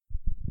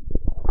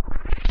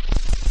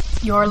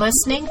You're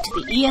listening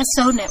to the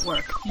ESO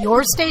Network,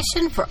 your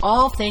station for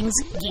all things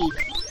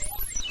geek.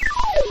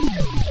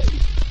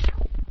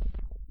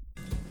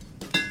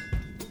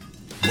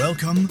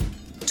 Welcome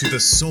to the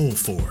Soul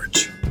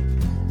Forge,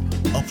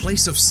 a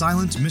place of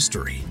silent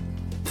mystery,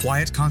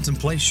 quiet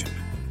contemplation,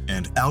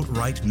 and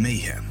outright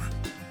mayhem.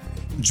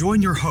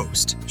 Join your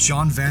host,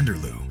 Sean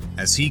Vanderloo,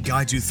 as he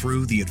guides you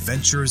through the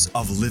adventures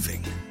of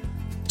living.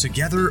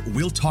 Together,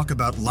 we'll talk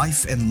about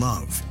life and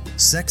love,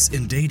 sex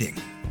and dating,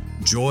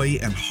 joy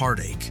and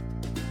heartache,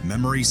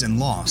 memories and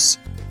loss,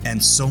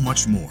 and so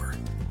much more.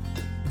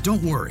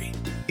 Don't worry,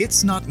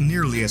 it's not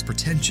nearly as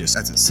pretentious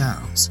as it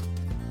sounds.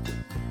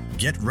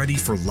 Get ready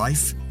for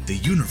life, the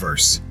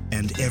universe,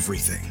 and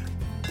everything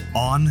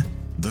on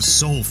The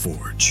Soul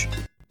Forge.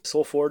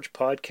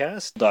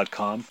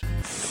 soulforgepodcast.com.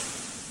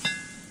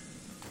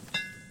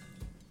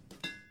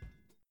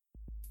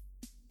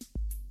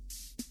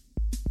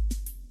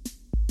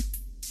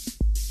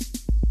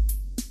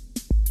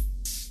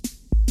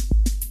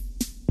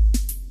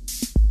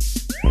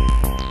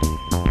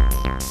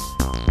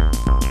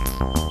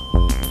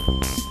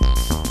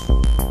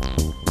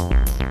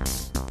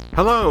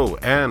 Hello,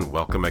 and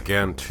welcome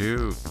again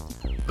to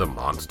the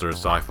Monster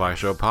Sci-Fi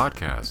Show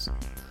podcast.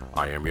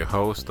 I am your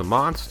host, The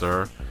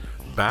Monster,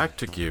 back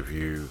to give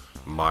you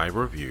my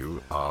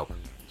review of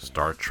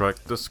Star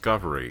Trek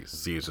Discovery,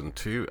 Season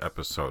 2,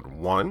 Episode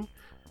 1.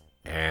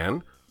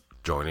 And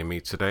joining me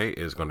today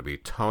is going to be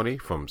Tony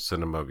from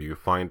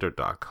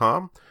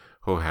CinemaViewfinder.com,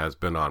 who has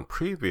been on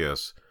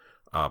previous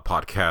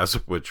podcasts,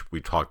 which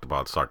we talked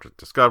about Star Trek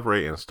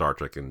Discovery and Star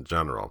Trek in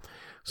general.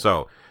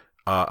 So,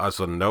 as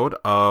a note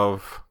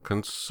of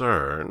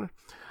concern,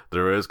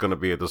 there is going to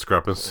be a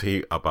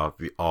discrepancy about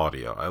the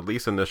audio, at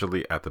least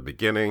initially at the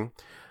beginning,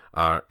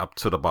 up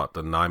to about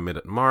the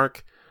 9-minute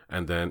mark,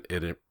 and then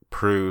it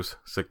improves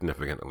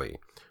significantly.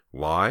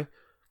 Why?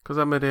 Because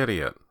I'm an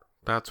idiot.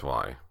 That's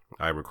why.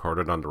 I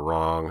recorded on the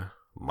wrong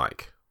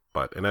mic.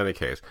 But in any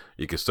case,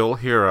 you can still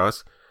hear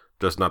us,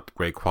 just not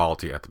great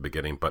quality at the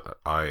beginning, but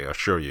I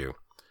assure you,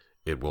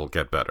 it will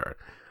get better.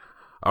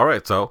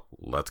 Alright, so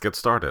let's get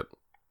started.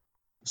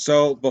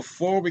 So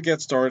before we get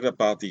started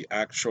about the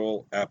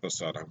actual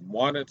episode, I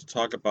wanted to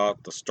talk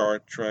about the Star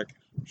Trek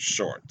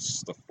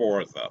shorts, the 4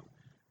 of them.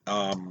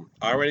 I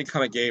already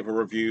kind of gave a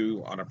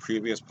review on a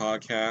previous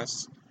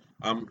podcast.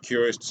 I'm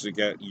curious to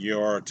get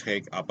your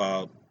take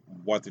about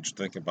what did you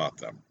think about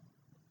them.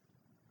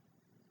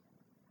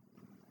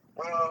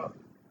 Well,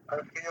 I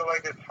feel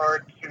like it's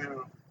hard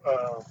to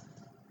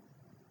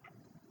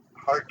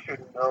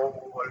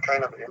know what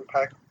kind of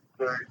impact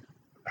they're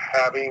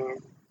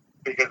having,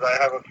 because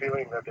I have a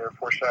feeling that they're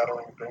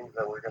foreshadowing things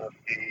that we're going to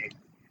see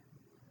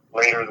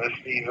later this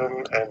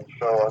season, and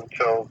so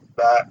until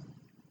that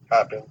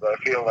happens, I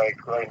feel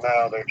like right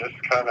now they're just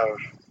kind of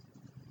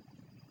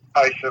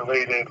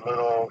isolated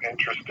little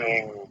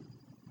interesting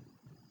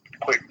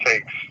quick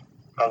takes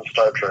on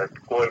Star Trek.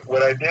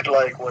 What I did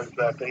like was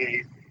that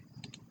they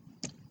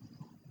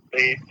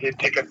did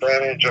take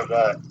advantage of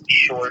that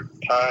short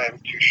time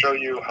to show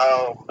you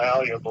how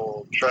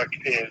malleable Trek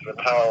is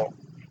and how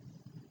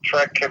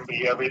Trek can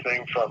be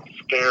everything from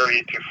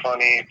scary to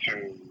funny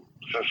to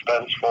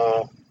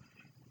suspenseful,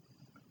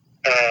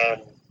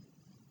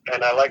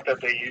 and I like that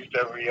they used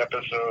every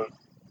episode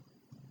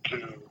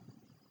to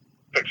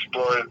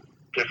explore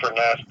different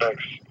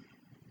aspects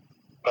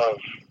of,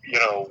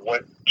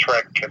 what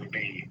Trek can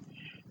be.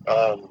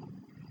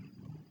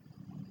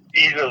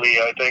 Easily,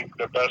 I think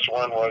the best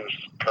one was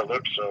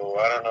Calypso.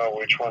 I don't know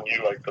which one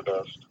you like the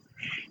best.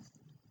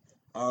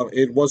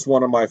 It was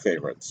one of my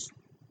favorites.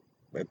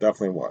 It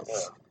definitely was.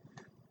 Yeah.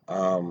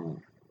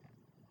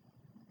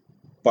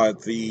 But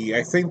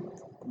I think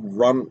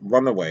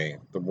Runaway,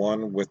 the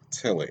one with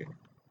Tilly,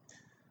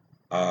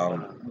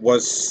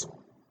 was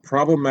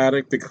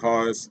problematic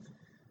because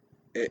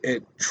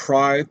it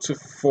tried to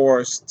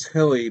force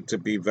Tilly to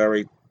be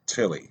very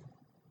Tilly.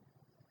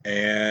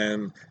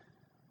 And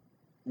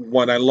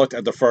when I looked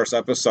at the first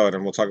episode,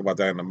 and we'll talk about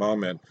that in a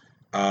moment,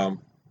 the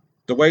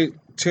way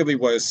Tilly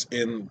was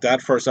in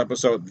that first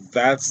episode,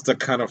 that's the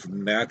kind of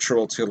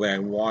natural Tilly I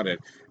wanted.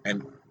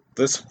 And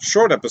this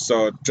short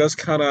episode just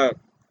kind of,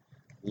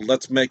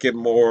 let's make it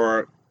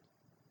more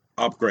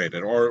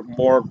upgraded or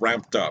more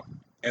ramped up.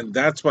 And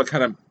that's what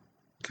kind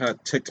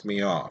of ticked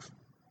me off.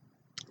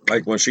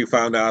 Like when she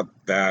found out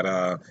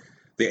that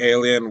the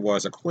alien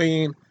was a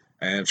queen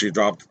and she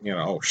dropped,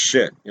 oh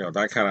shit,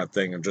 that kind of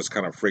thing, and just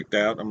kind of freaked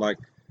out. I'm like,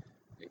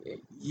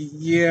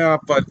 yeah,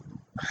 but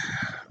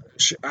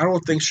I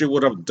don't think she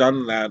would have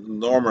done that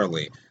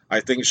normally. I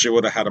think she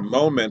would have had a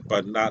moment,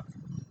 but not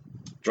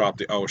dropped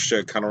the oh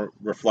shit, kind of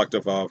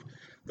reflective of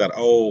that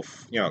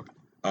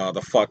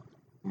the fuck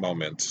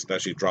moment that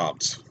she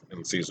dropped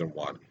in season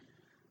 1.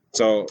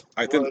 So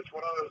I think it's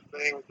one of those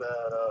things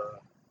that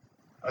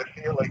I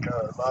feel like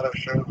a lot of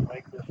shows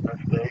make this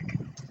mistake,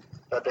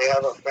 that they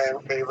have a fan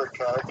favorite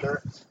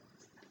character,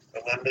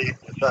 and then they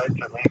decide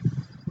to make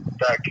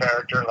that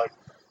character like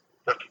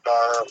the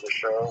star of the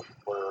show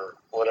for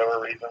whatever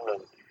reason,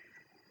 and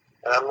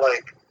I'm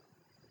like,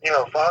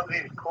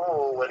 Fonzie's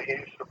cool when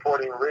he's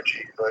supporting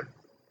Richie, but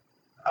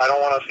I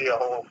don't want to see a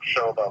whole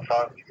show about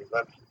Fonzie because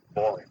that's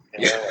boring.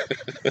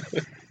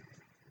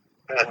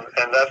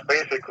 And that's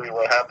basically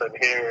what happened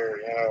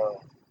here,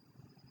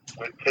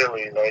 with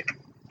Tilly.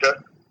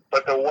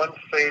 But the one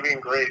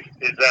saving grace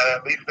is that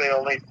at least they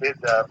only did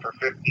that for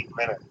 15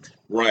 minutes.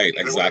 Right,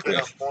 If exactly. It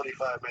would have been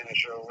a 45-minute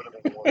show. It would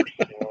have been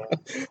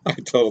worse. I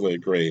totally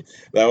agree.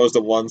 That was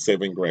the one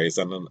saving grace.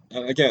 And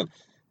again,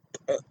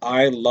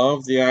 I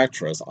love the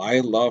actress.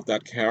 I love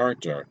that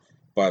character.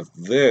 But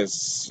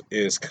this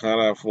is kind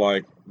of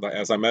like,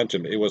 as I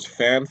mentioned, it was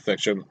fan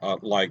fiction,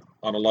 like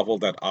on a level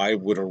that I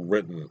would have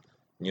written,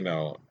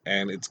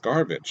 and it's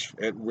garbage.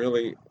 It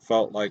really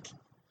felt like,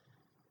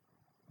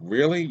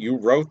 really, you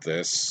wrote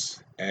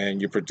this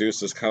and you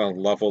produced this kind of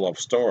level of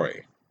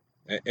story.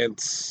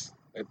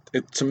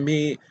 To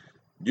me,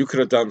 you could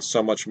have done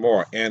so much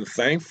more. And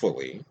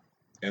thankfully,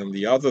 in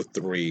the other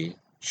three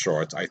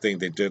shorts, I think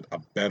they did a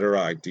better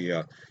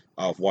idea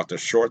of what the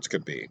shorts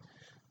could be.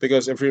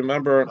 Because if you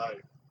remember,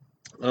 Right.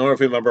 I don't know if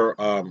you remember,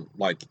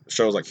 like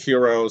shows like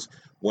Heroes,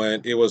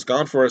 when it was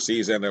gone for a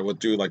season, it would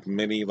do like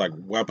mini like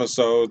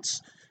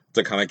webisodes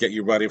to kind of get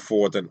you ready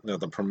for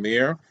the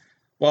premiere.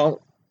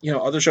 Well,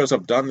 other shows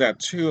have done that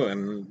too,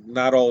 and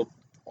not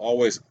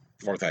always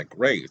for that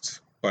great.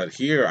 But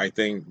here, I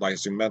think, like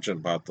as you mentioned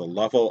about the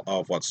level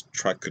of what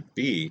Trek could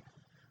be,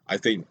 I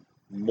think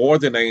more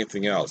than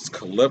anything else,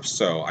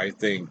 Calypso, I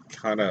think,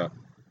 kind of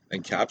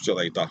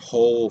encapsulate the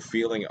whole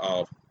feeling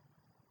of,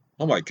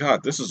 oh my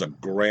God, this is a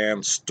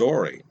grand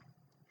story.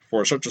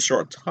 For such a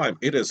short time,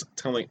 it is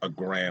telling a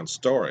grand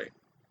story.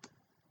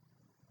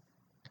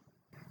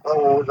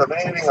 Well, what was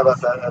amazing about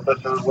that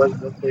episode was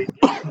that they did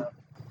that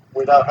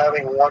without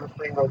having one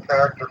single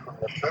character from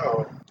the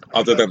show.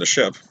 Other than the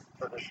ship.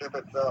 For the ship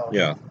itself.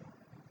 Yeah.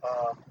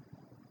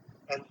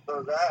 And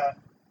so that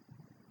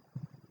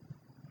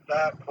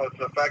plus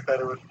the fact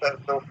that it was set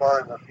so far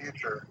in the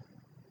future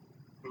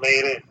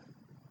made it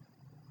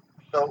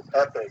so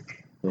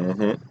epic.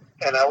 Mm-hmm.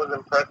 And I was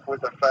impressed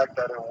with the fact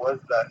that it was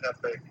that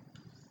epic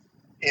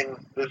in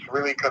this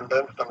really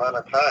condensed amount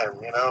of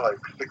time, like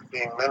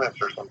 16 minutes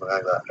or something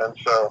like that. And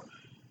so,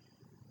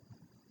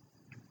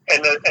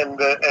 and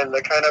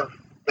the kind of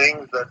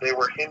things that they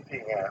were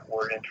hinting at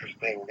were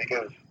interesting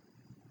because,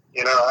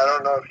 I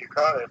don't know if you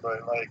caught it,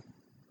 but like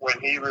when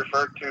he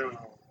referred to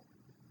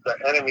the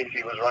enemies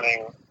he was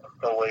running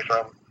away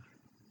from,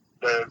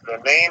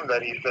 the name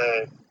that he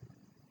said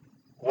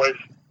was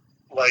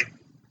like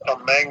a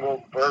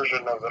mangled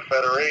version of the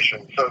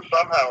Federation. So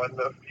somehow in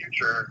the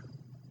future,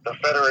 the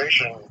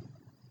Federation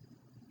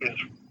is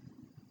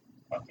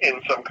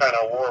in some kind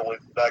of war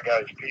with that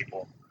guy's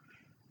people.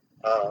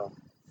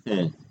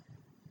 And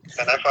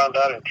I found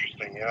that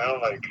interesting,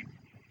 like,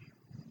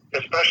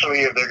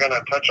 especially if they're going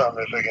to touch on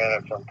this again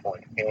at some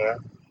point,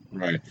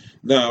 Right.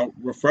 Now,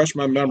 refresh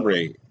my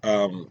memory.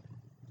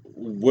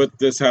 Would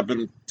this have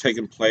been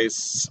taking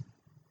place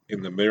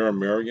in the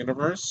Mirror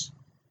universe?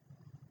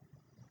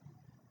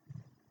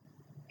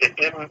 It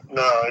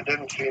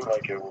didn't seem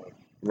like it would.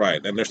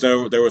 Right, and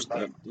there was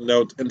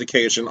no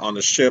indication on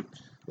the ship,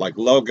 like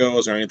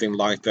logos or anything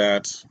like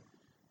that,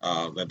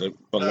 that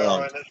it belonged.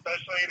 No, and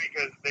especially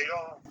because they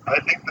don't. I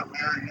think the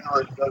Mirror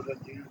universe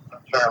doesn't use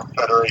the term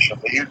Federation.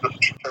 They use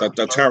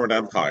the term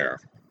Empire.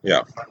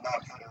 Yeah. But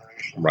not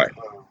Federation. Right.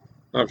 So,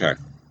 okay.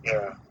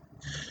 Yeah.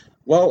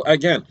 Well,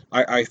 again,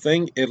 I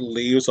think it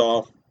leaves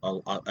off.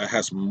 It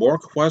has more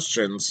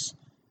questions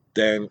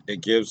than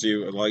it gives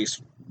you at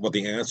least what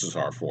the answers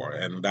are for,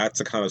 and that's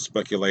a kind of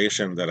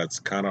speculation that it's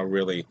kind of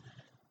really,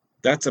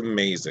 that's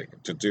amazing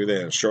to do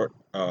that in a short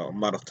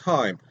amount of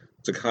time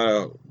to kind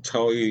of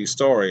tell you these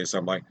stories.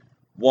 I'm like,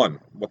 one,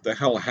 what the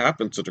hell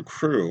happened to the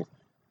crew,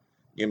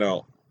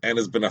 and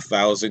it's been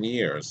 1,000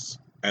 years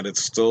and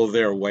it's still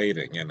there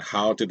waiting, and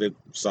how did it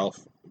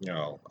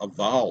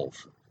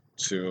evolve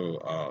to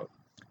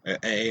an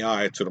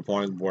AI to the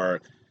point where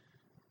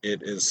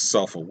it is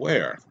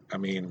self-aware. I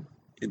mean,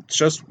 it's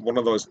just one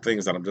of those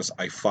things that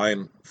I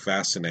find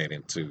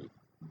fascinating to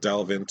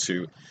delve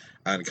into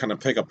and kind of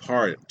pick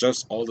apart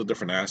just all the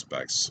different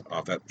aspects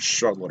of that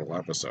short little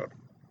episode.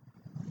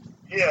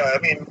 Yeah, I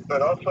mean,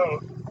 but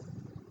also,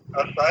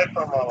 aside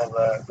from all of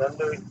that, then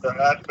there's the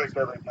aspect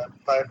of it that's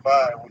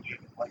sci-fi, which is,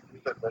 like you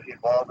said, the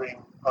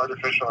evolving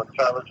artificial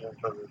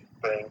intelligence of this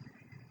thing.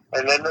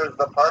 And then there's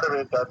the part of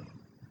it that's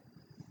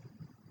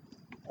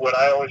what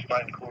I always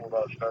find cool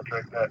about Star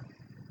Trek, that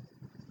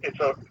it's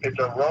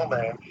a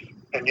romance,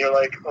 and you're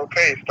like,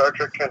 okay, Star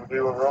Trek can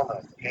do a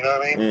romance. You know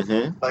what I mean?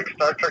 Mm-hmm. Like,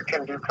 Star Trek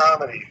can do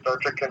comedy, Star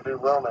Trek can do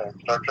romance,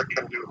 Star Trek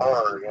can do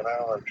horror,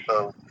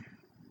 so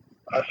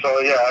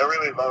yeah, I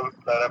really loved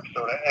that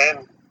episode,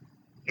 and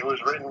it was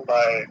written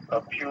by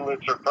a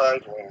Pulitzer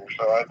Prize winner,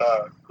 so I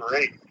thought,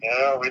 great,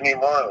 we need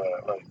more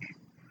of that.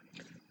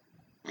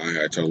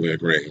 I totally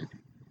agree.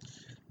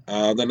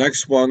 The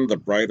next one, The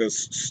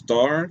Brightest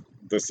Star.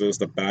 This is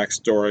the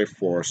backstory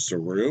for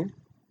Saru,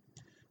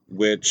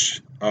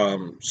 which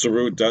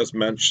Saru does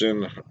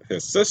mention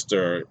his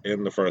sister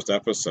in the first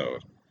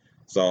episode.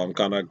 So I'm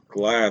kind of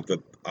glad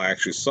that I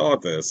actually saw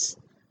this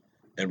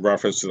in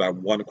reference to that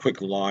one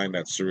quick line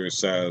that Saru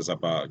says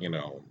about, do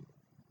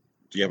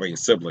you have any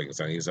siblings?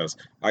 And he says,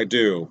 I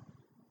do,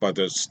 but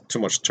there's too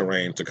much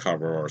terrain to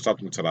cover, or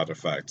something to that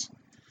effect.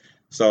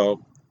 So,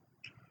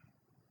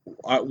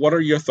 what are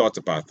your thoughts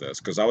about this?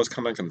 Because I was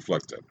kind of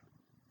conflicted.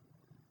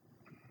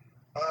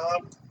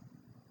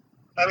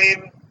 I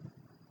mean,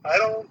 I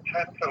don't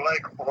tend to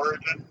like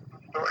origin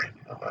stories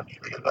so much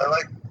because I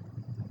like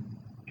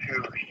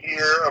to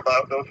hear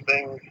about those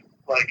things,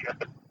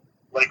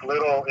 like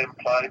little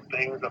implied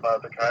things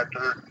about the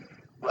character,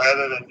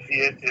 rather than see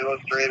it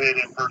illustrated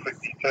in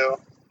perfect detail.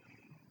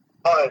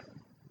 But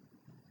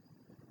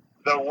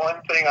the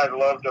one thing I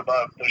loved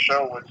about the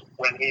show was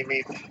when he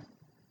meets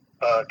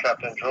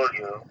Captain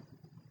Giorgio,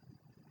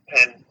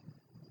 and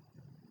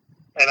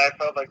I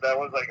felt like that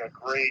was like a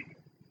great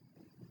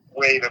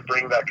way to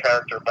bring that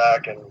character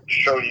back and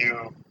show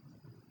you,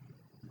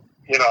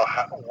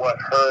 what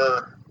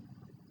her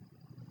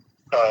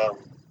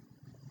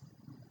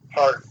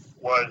part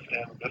was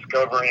in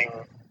discovering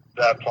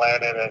that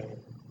planet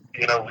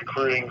and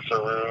recruiting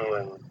Saru,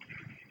 and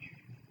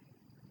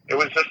it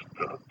was just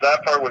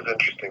that part was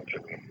interesting to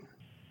me.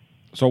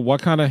 So,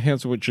 what kind of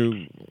hints would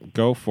you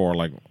go for,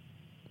 like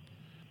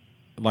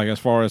as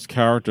far as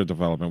character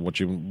development? Would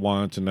you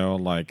want to know,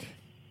 like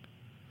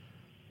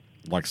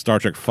Star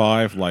Trek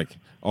V, like,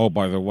 oh,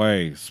 by the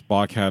way,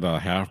 Spock had a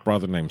half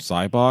brother named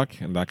Cybok,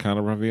 and that kind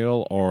of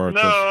reveal, or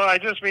no? I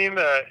just mean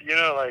that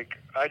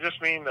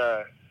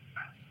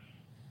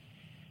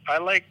I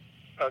like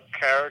a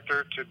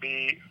character to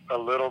be a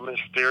little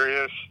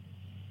mysterious,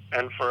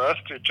 and for us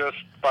to just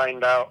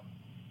find out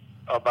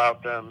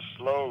about them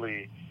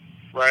slowly,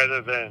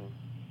 rather than,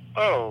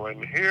 oh,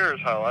 and here's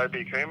how I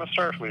became a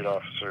Starfleet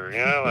officer.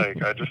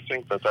 I just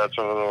think that that's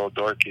a little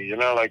dorky.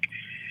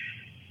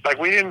 Like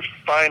we didn't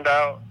find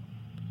out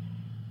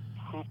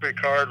who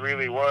Picard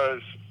really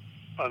was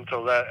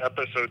until that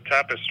episode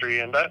Tapestry,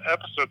 and that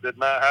episode did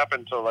not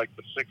happen until like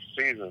the 6th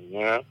season.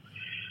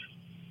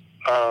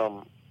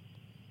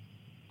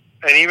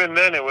 And even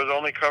then, it was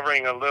only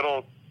covering a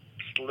little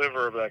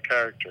sliver of that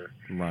character.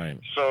 Right.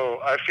 So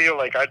I feel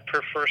like I'd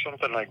prefer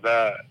something like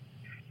that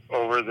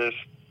over this,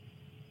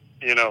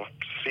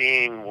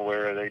 scene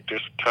where they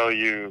just tell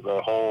you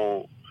the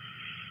whole,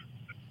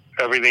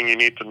 everything you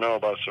need to know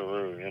about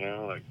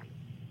Saru,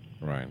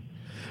 Right.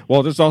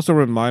 Well, this also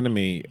reminded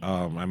me,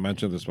 I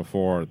mentioned this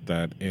before,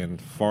 that in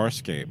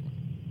Farscape,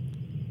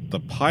 the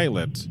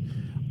pilot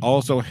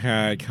also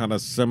had kind of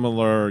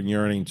similar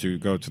yearning to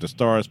go to the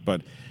stars,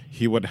 but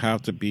he would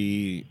have to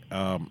be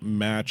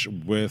matched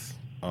with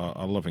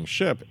a living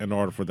ship in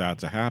order for that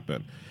to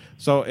happen.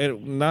 So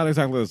it not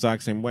exactly the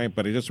exact same way,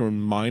 but it just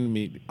reminded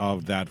me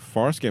of that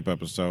Farscape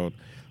episode.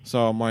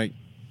 So I'm like,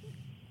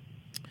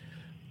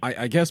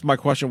 I guess my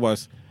question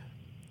was,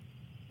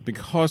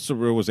 because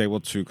Saru was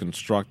able to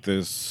construct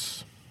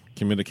this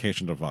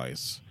communication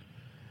device,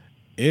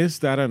 is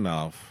that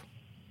enough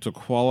to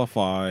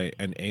qualify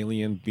an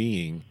alien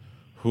being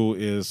who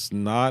is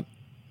not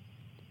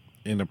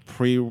in a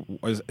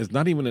is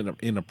not even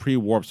in a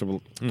pre-warp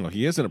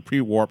he is in a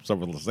pre-warp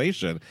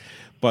civilization,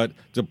 but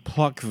to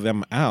pluck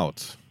them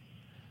out,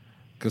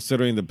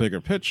 considering the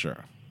bigger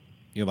picture,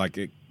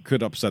 it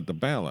could upset the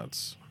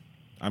balance.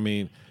 I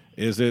mean,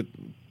 is it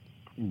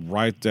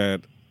right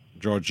that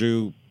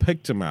Georgiou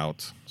picked him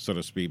out, so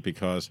to speak,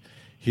 because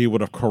he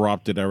would have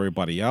corrupted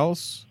everybody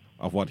else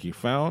of what he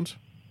found?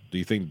 Do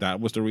you think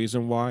that was the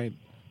reason why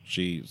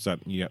she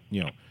said, you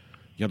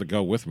have to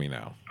go with me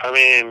now? I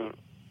mean,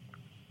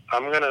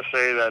 I'm going to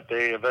say that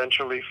they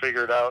eventually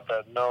figured out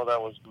that no,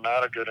 that was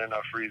not a good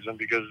enough reason,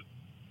 because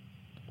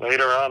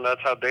later on,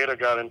 that's how Data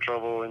got in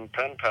trouble in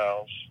Pen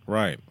Pals.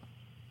 Right.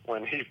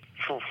 When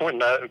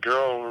that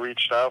girl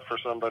reached out for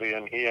somebody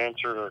and he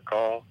answered her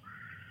call.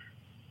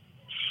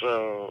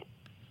 So,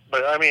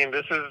 but I mean,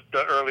 this is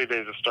the early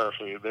days of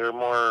Starfleet. They're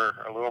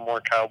a little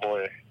more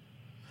cowboy.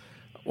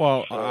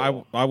 Well,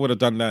 so, I would have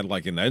done that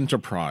like in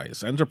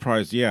Enterprise.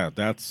 Enterprise, yeah,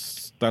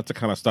 that's the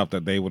kind of stuff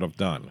that they would have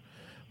done.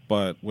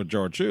 But with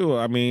Georgiou,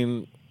 I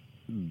mean,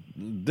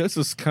 this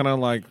is kind of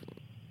like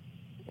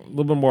a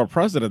little bit more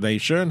precedent. They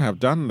shouldn't have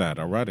done that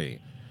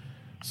already.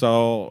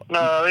 So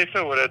no, they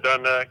still would have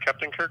done that.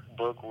 Captain Kirk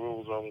broke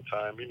rules all the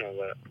time. You know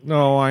that.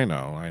 No, I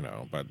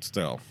know, but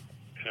still.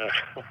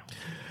 Yeah.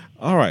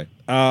 All right.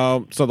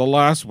 So the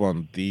last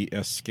one, the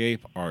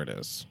escape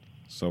artist.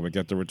 So we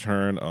get the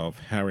return of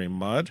Harry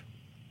Mudd.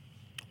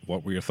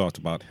 What were your thoughts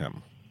about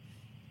him?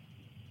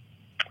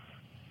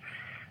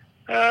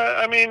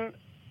 I mean,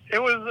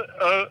 it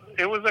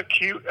was a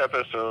cute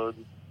episode,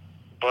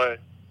 but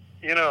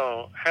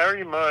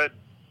Harry Mudd.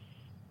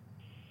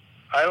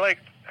 I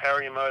liked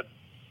Harry Mudd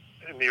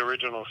in the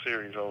original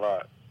series a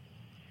lot,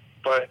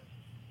 but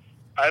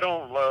I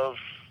don't love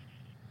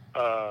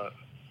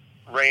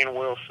Rainn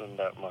Wilson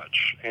that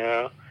much,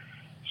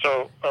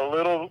 So a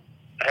little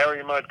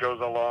Harry Mudd goes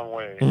a long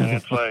way, and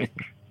it's like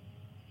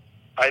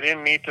I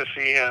didn't need to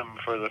see him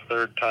for the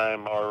third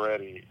time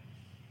already.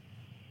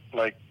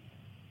 Like,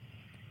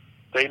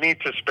 they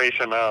need to space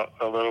him out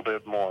a little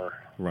bit more,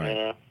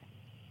 right?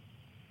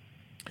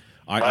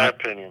 My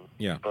opinion.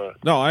 Yeah.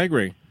 But No, I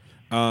agree.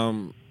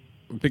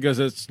 Because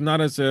it's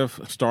not as if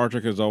Star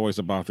Trek is always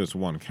about this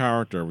one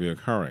character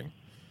reoccurring.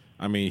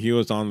 I mean, he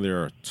was on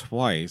there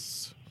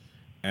twice,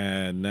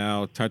 and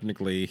now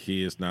technically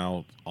he is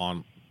now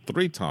on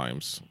 3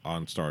 times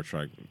on Star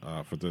Trek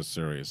for this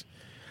series.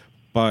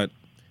 But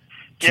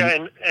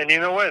yeah, and you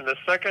know what? The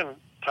second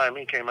time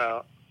he came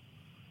out,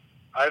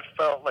 I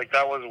felt like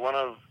that was one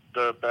of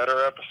the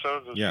better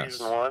episodes of Yes.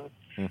 season 1.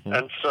 Mhm.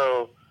 And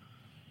so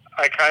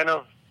I kind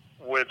of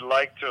would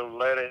like to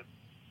let it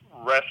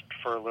rest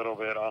for a little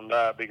bit on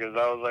that, because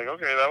I was like,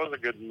 okay, that was a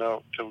good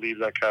note to leave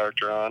that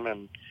character on,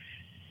 and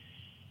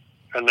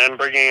then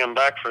bringing him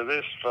back for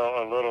this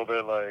felt a little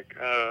bit like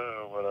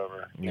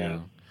whatever. Yeah.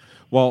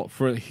 Well,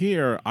 for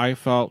here, I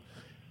felt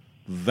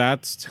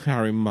that's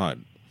Harry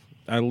Mudd.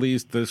 At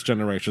least this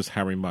generation's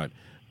Harry Mudd.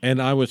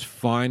 And I was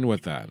fine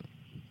with that.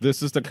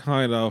 This is the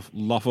kind of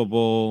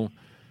lovable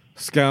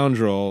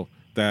scoundrel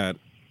that,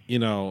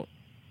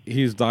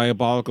 he's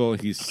diabolical,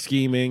 he's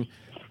scheming,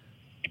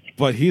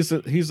 but he's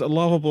a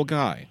lovable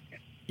guy.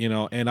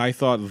 And I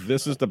thought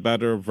this is the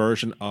better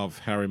version of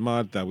Harry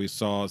Mudd that we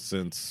saw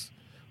since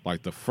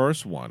like the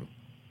first one,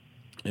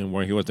 and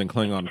where he was in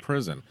Klingon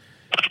prison.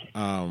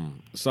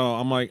 So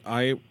I'm like,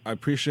 I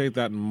appreciate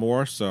that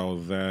more so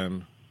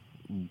than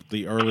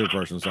the earlier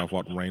versions of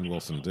what Rainn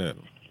Wilson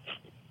did.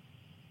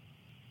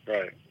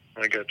 Right,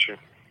 I get you.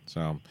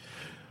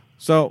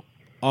 So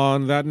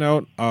on that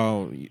note,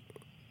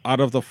 out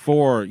of the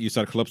 4, you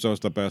said Calypso is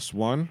the best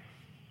one.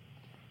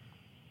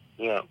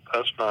 Yeah,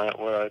 that's not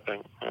what I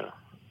think. Yeah.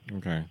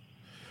 Okay.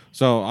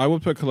 So I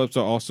would put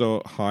Calypso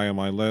also high on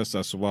my list,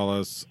 as well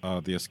as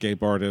the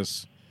Escape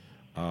Artist.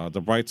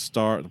 The brightest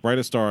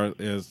star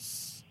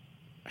is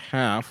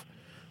half,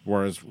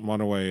 whereas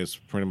Runaway is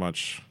pretty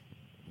much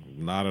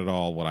not at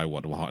all what I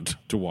would want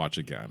to watch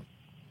again.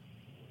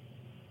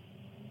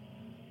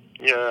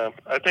 Yeah,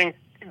 I think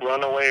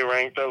Runaway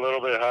ranked a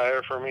little bit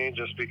higher for me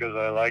just because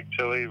I like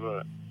Tilly,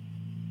 but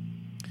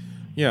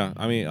Yeah,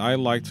 I mean, I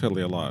liked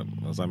Tilly a lot,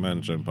 as I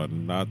mentioned, but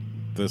not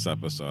this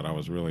episode. I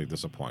was really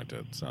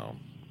disappointed. So,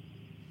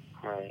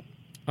 right.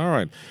 All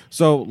right.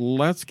 So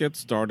let's get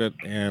started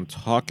and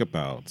talk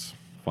about,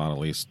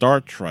 finally,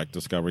 Star Trek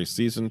Discovery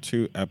Season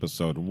 2,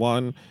 Episode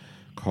 1,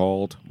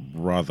 called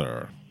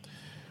Brother.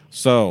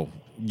 So,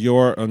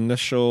 your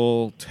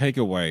initial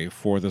takeaway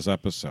for this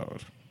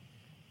episode?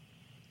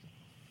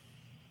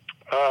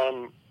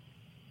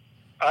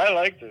 I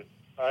liked it.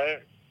 I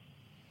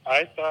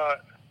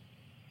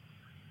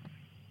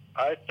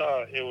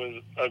thought it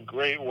was a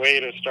great way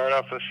to start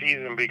off the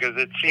season, because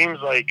it seems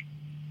like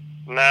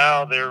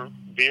now they're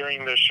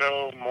veering the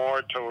show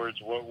more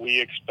towards what we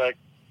expect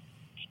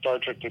Star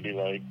Trek to be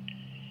like,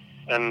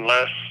 and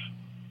less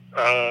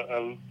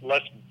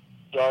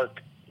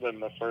dark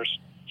than the first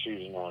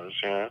season was.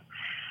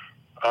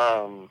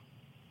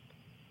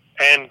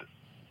 And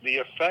the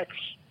effects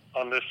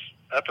on this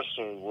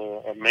episode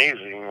were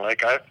amazing.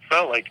 Like, I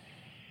felt like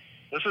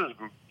this is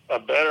a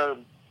better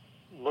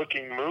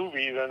looking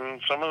movie than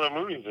some of the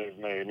movies they've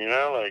made,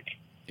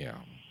 Yeah.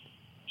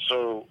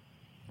 So,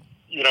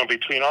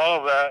 between all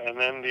of that and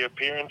then the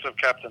appearance of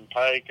Captain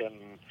Pike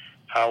and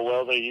how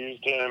well they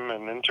used him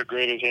and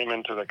integrated him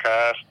into the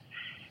cast,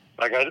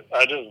 like,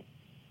 I just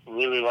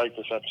really like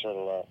this episode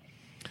a lot.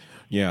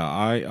 Yeah,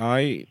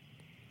 I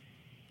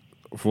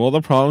for all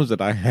the problems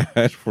that I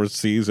had for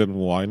season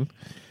 1,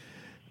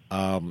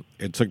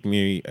 it took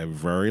me a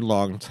very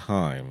long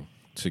time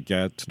to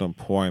get to the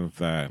point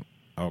that,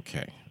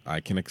 okay, I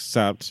can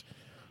accept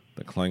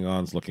the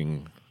Klingons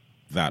looking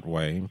that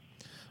way.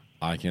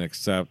 I can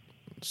accept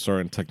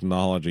certain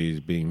technologies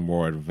being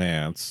more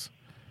advanced.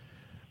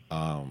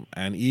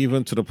 And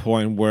even to the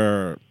point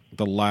where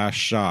the last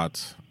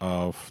shot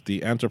of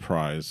the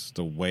Enterprise,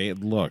 the way it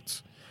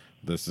looked,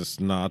 this is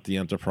not the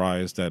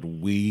Enterprise that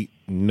we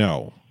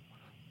know,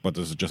 but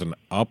this is just an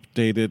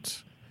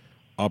upgraded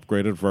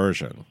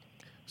version.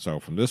 So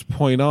from this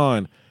point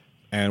on,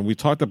 and we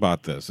talked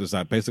about this, is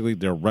that basically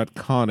they're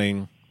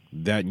retconning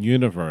that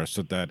universe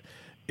so that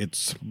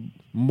it's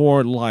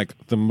more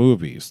like the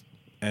movies,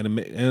 and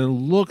it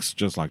looks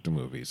just like the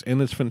movies,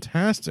 and it's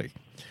fantastic.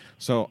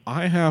 So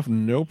I have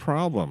no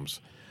problems.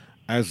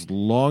 As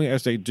long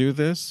as they do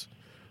this,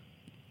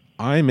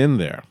 I'm in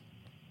there.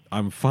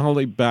 I'm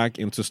finally back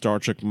into Star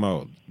Trek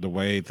mode, the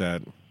way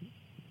that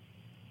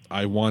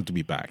I want to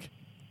be back.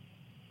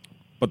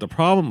 But the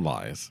problem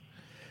lies,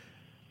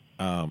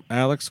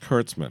 Alex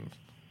Kurtzman,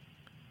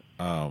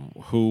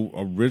 who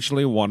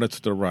originally wanted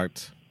to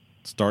direct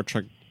Star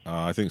Trek,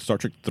 I think Star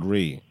Trek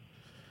 3,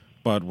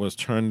 but was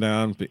turned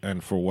down,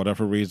 and for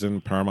whatever reason,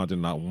 Paramount did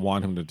not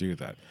want him to do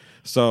that.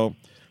 So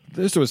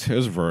this was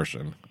his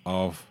version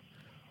of,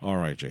 all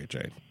right,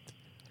 JJ,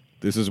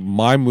 this is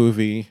my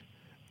movie,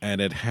 and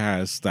it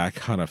has that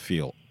kind of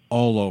feel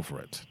all over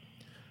it.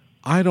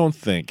 I don't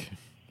think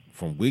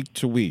from week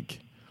to week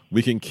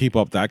we can keep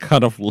up that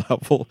kind of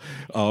level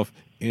of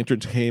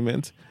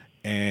entertainment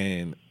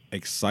and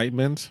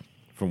excitement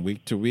from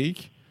week to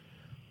week.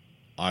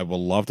 I would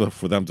love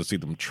for them to see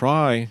them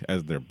try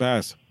as their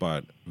best,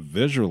 but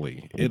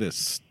visually, it is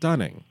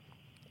stunning.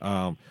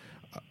 Um,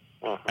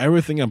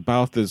 everything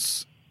about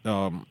this,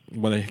 when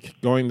they're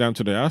going down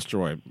to the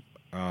asteroid,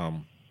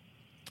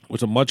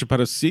 was a much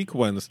better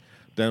sequence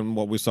than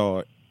what we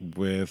saw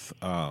with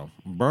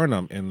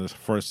Burnham in the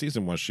first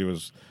season when she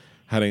was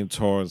heading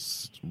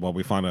towards what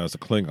we find out as a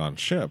Klingon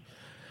ship.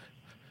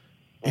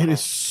 It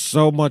is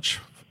so much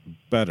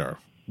better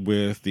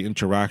with the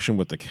interaction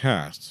with the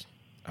cast.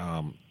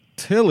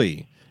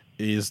 Tilly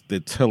is the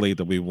Tilly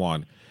that we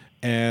want,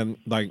 and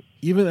like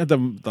even at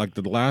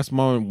the last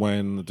moment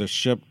when the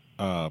ship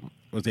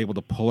was able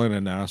to pull in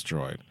an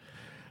asteroid,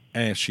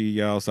 and she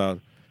yells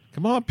out,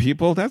 "Come on,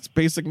 people! That's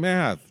basic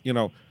math,"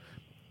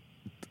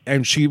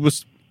 And she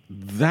was.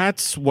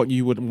 That's what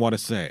you would want to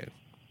say.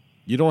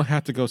 You don't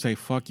have to go say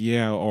 "fuck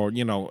yeah" or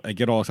and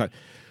get all excited.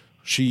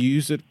 She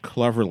used it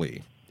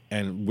cleverly,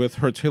 and with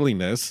her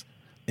Tilliness,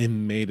 it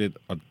made it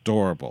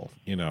adorable.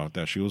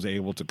 That she was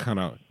able to kind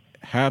of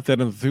have that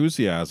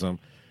enthusiasm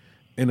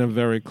in a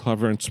very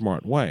clever and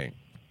smart way.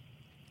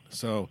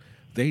 So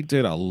they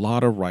did a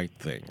lot of right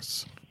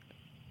things.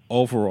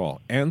 Overall,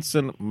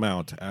 Anson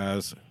Mount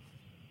as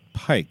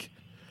Pike,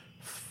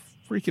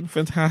 freaking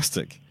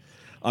fantastic.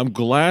 I'm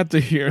glad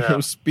to hear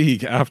him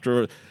speak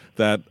after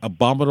that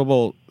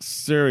abominable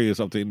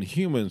series of the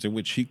Inhumans in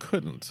which he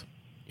couldn't.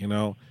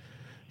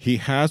 He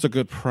has a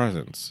good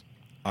presence.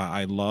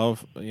 I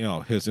love,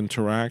 his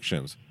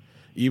interactions.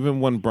 Even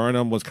when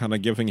Burnham was kind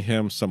of giving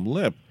him some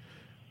lip,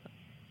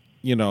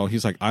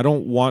 he's like, I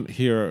don't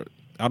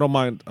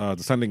mind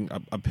sending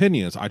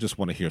opinions. I just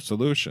want to hear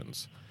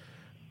solutions.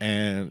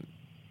 And,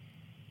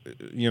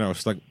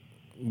 it's like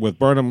with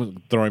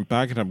Burnham throwing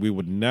back at him, we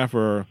would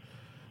never,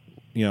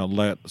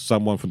 let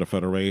someone from the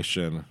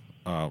Federation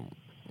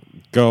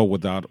go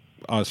without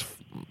us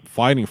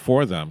fighting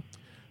for them.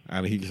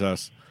 And he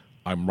says,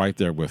 I'm right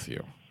there with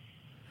you.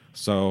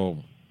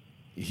 So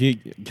he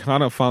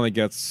kind of finally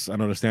gets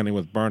an understanding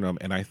with Burnham,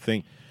 and I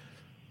think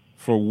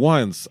for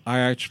once I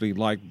actually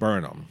like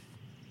Burnham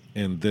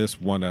in this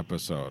one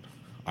episode.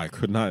 I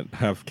could not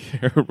have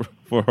cared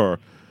for her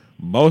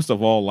most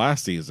of all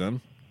last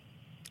season,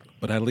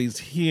 but at least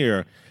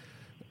here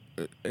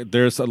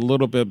there's a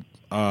little bit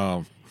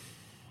a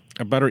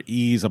better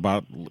ease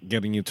about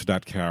getting into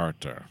that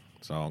character.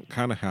 So I'm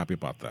kind of happy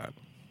about that.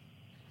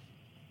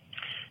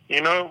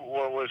 You know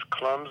what was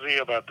clumsy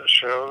about the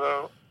show,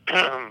 though?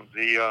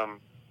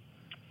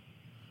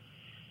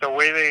 The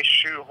way they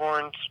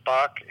shoehorned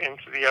Spock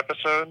into the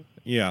episode,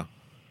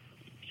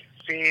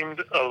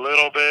 seemed a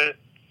little bit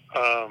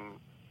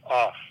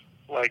off.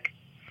 Like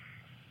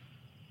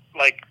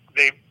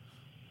they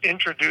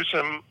introduce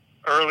him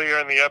earlier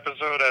in the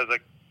episode as a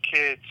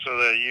kid, so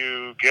that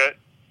you get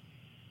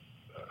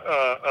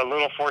a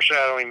little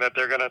foreshadowing that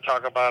they're going to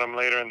talk about him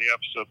later in the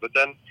episode. But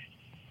then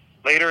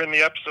later in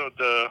the episode,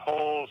 the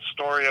whole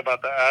story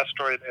about the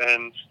asteroid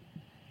ends.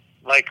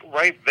 Like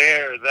right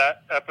there,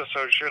 that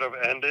episode should have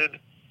ended,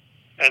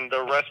 and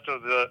the rest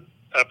of the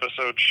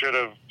episode should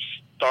have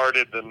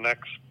started the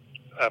next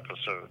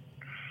episode,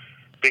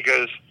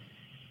 because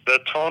the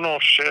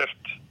tonal shift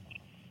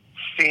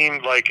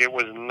seemed like it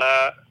was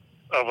not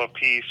of a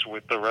piece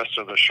with the rest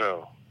of the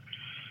show.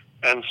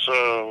 And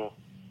so,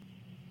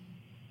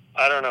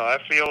 I don't know, I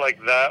feel like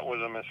that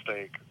was a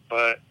mistake,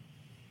 but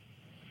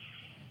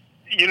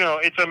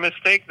it's a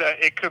mistake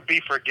that it could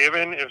be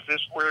forgiven if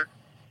this were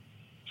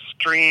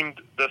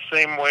streamed the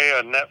same way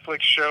a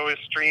Netflix show is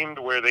streamed,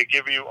 where they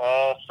give you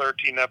all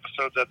 13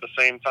 episodes at the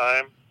same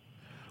time.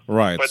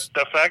 Right. But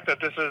the fact that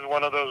this is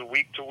one of those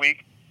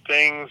week-to-week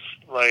things,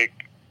 like,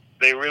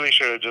 they really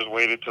should have just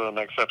waited till the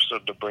next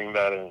episode to bring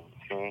that in.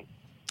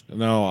 Mm-hmm.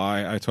 No,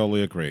 I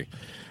totally agree.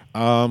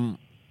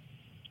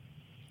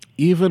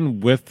 Even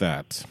with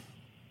that,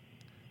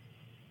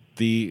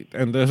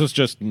 and this is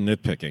just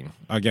nitpicking.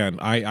 Again,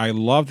 I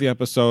love the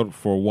episode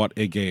for what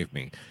it gave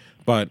me.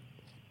 But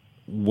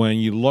when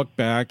you look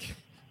back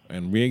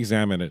and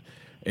re-examine it,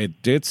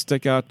 it did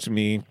stick out to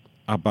me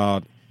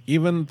about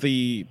even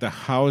the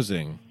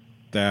housing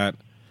that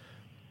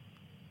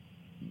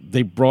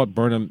they brought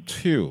Burnham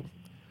to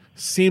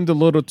seemed a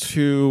little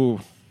too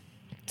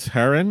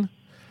Terran,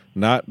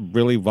 not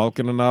really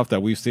Vulcan enough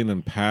that we've seen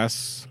in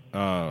past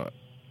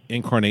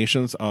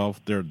incarnations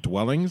of their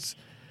dwellings.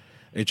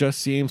 It just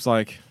seems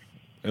like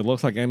it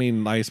looks like any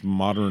nice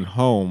modern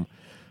home.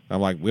 I'm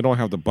like, we don't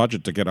have the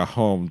budget to get a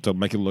home to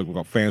make it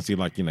look fancy,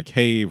 like in a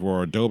cave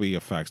or Adobe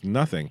effects.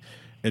 Nothing.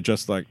 It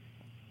just like,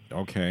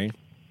 okay.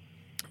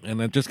 And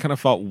it just kind of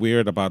felt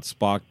weird about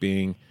Spock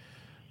being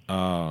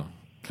kind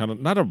of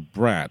not a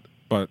brat,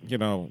 but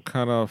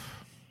kind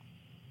of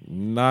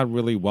not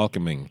really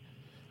welcoming.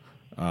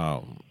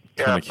 Yeah,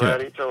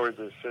 bratty towards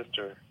his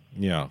sister.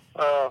 Yeah.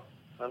 I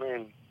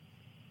mean,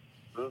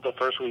 this is the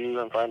first we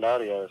even find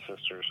out he had a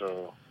sister,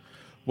 so.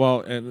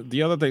 Well, and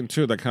the other thing,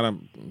 too, that kind of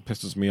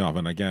pisses me off,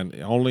 and again,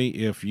 only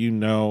if you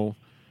know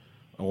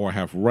or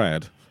have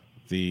read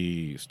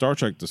the Star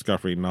Trek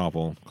Discovery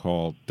novel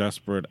called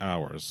Desperate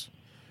Hours,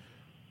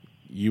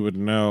 you would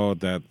know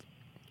that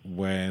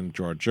when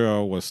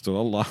Georgiou was still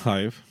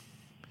alive,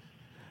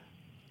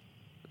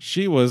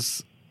 she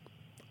was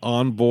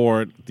on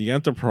board the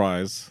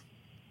Enterprise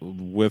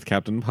with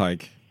Captain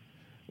Pike,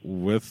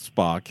 with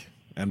Spock,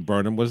 and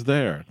Burnham was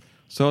there.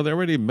 So they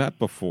already met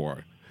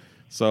before.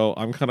 So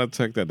I'm kind of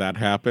ticked that that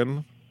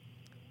happened.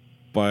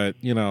 But,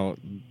 you know,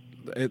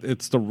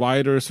 it's the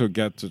writers who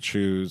get to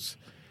choose,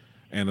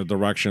 and the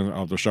direction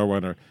of the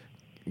showrunner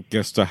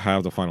gets to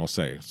have the final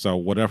say. So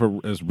whatever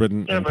is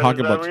written in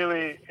pocketbooks.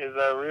 Is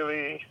that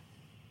really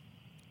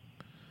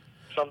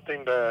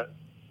something that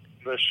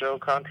the show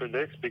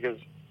contradicts? Because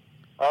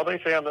all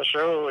they say on the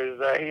show is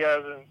that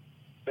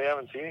they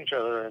haven't seen each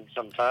other in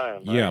some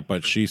time. Right? Yeah,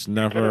 but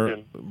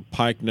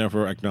Pike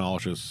never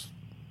acknowledges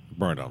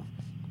Burnham.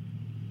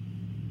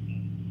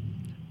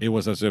 It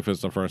was as if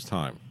it's the first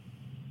time.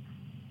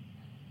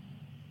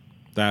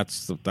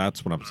 That's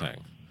what I'm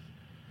saying.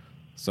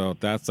 So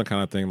that's the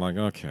kind of thing, like,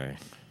 okay,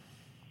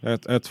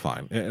 that's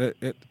fine.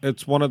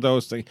 It's one of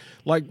those things,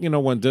 like, you know,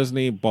 when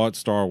Disney bought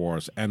Star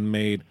Wars and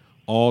made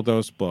all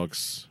those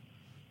books,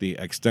 the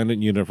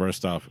extended universe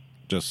stuff,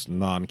 just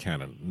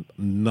non-canon.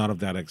 None of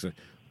that exists.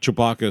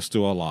 Chewbacca is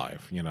still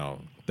alive, you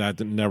know, that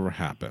didn't never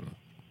happen.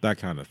 That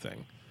kind of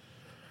thing.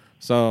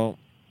 So,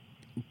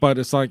 but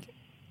it's like,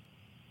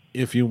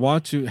 if you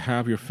want to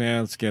have your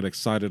fans get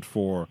excited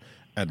for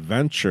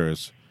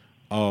adventures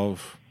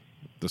of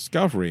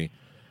Discovery,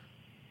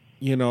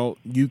 you know,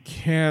 you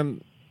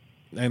can,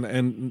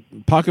 and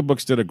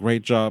pocketbooks did a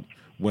great job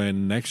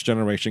when Next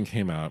Generation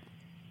came out,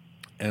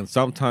 and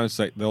sometimes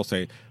they'll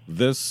say,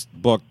 this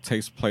book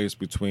takes place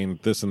between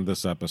this and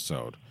this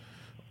episode,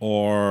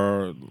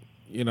 or,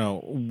 you know,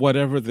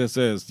 whatever this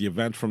is, the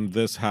event from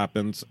this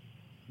happens,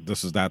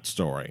 this is that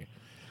story.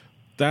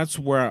 That's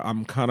where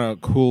I'm kind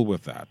of cool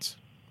with that,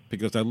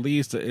 because at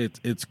least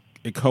it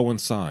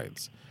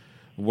coincides.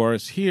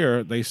 Whereas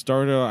here, they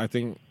started, I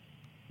think,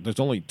 there's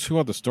only 2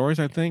 other stories,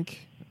 I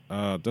think.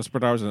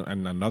 Desperate Hours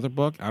and another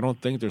book. I don't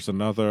think there's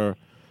another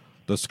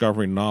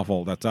Discovery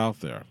novel that's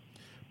out there.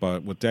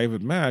 But with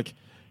David Mack,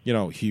 you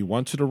know, he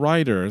went to the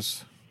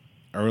writers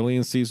early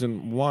in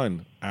season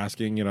 1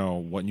 asking, you know,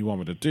 what you want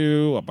me to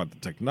do about the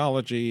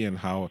technology and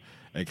how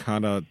it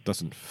kind of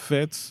doesn't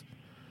fit.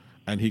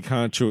 And he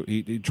kind of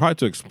he tried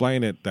to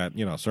explain it that,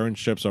 you know, certain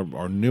ships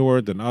are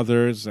newer than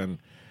others, and,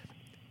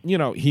 you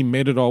know, he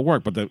made it all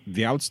work. But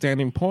the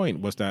outstanding point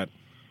was that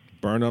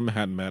Burnham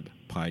had met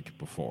Pike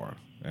before.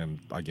 And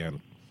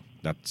again,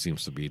 that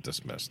seems to be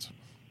dismissed.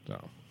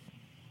 So,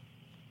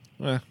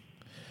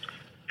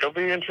 It'll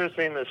be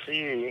interesting to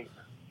see.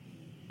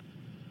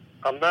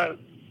 I'm not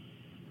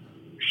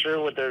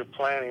sure what they're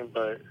planning,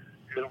 but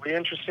it'll be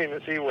interesting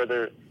to see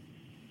whether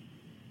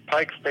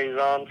Pike stays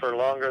on for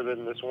longer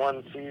than this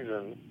one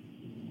season.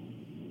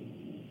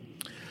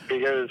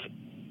 Because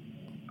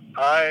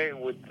I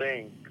would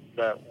think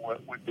that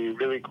what would be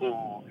really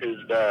cool is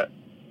that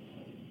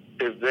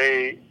if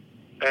they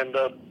end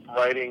up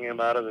writing him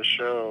out of the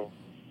show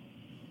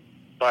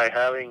by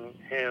having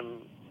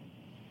him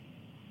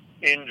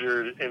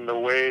injured in the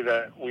way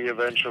that we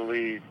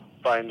eventually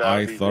find out.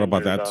 I thought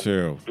about that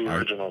too. The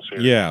original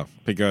series. Yeah,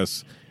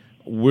 because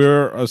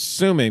we're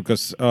assuming,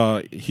 because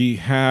he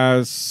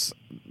has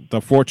the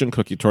fortune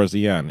cookie towards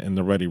the end in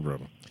the ready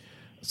room.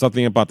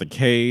 Something about the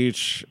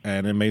cage,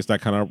 and it makes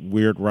that kind of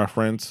weird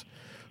reference.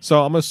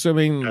 So I'm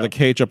assuming the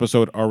cage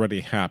episode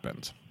already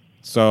happened.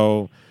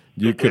 So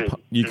you could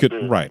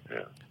right.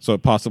 Yeah. So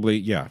possibly,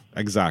 yeah,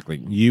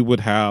 exactly. You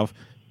would have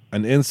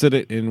an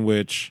incident in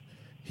which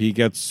he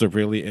gets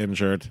severely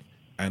injured,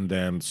 and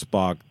then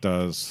Spock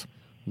does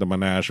the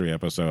menagerie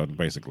episode,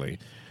 basically.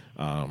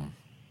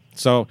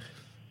 So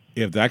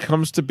if that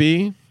comes to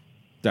be,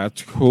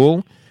 that's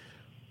cool.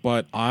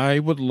 But I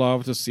would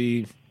love to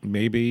see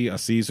maybe a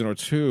season or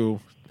 2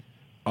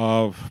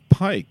 of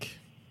Pike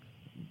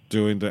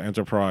doing the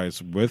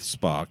Enterprise with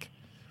Spock,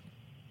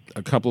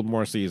 a couple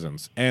more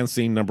seasons, and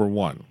seeing number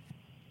 1,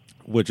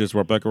 which is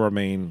Rebecca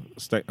Romaine,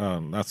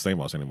 not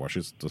Stamos anymore,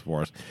 she's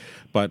divorced.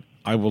 But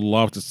I would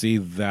love to see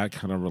that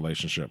kind of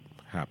relationship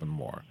happen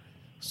more.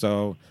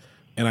 So,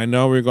 and I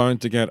know we're going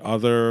to get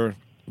other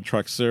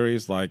Trek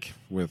series, like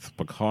with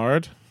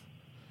Picard,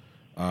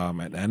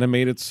 an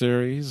animated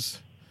series.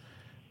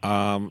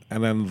 And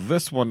then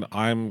this one,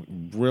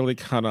 I'm really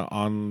kind of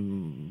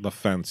on the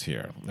fence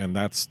here. And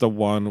that's the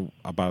one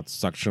about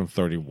Section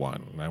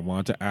 31. And I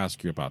wanted to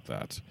ask you about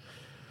that.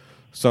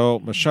 So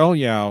Michelle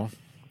Yeoh,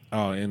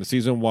 in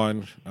season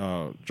 1,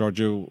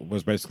 Georgiou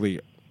was basically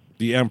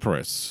the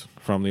Empress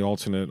from the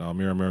alternate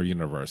Mirror Mirror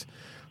universe.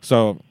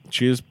 So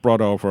she's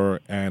brought over,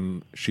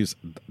 and she's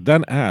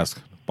then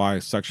asked by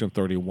Section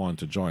 31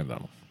 to join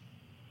them.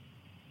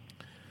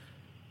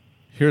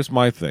 Here's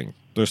my thing.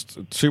 There's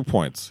 2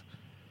 points.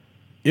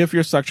 If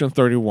you're Section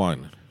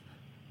 31,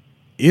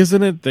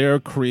 isn't it their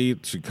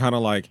creed to kind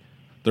of like,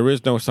 there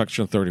is no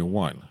Section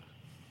 31,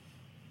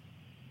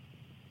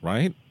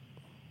 right?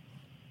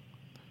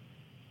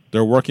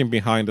 They're working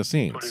behind the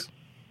scenes.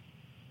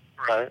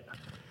 Right.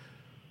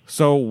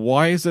 So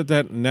why is it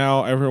that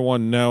now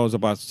everyone knows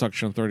about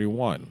Section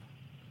 31?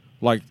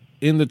 Like,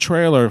 in the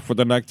trailer for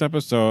the next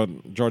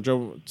episode,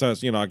 Giorgio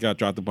says, I got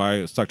drafted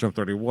by Section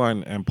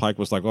 31, and Pike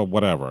was like, oh,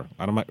 whatever.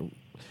 I don't mind.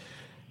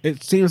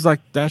 It seems like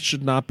that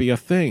should not be a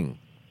thing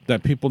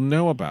that people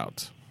know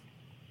about.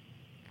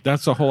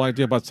 That's the whole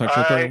idea about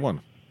Section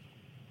 31.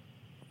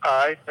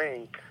 I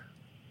think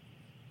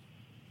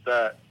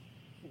that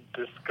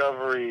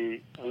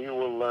Discovery, we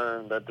will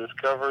learn that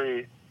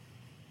Discovery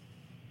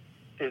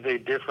is a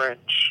different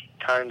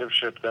kind of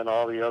ship than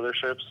all the other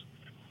ships,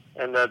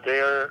 and that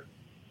they're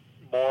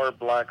more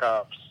Black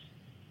Ops.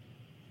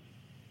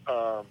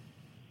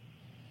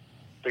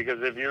 Because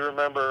if you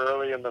remember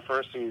early in the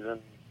first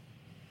season,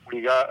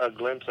 we got a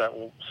glimpse at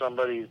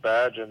somebody's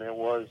badge, and it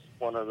was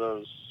one of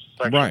those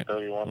Section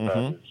 31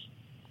 badges.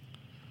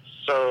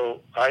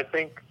 So I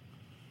think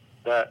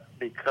that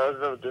because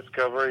of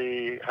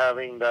Discovery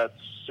having that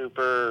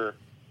super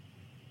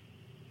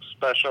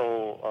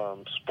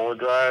special spore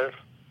drive,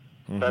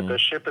 that the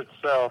ship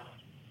itself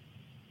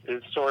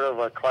is sort of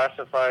a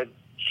classified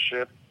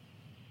ship,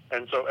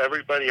 and so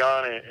everybody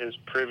on it is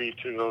privy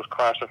to those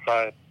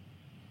classified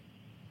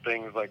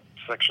things like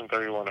Section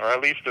 31, or at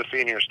least the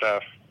senior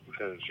staff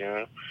is,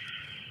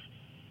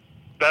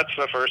 That's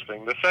the first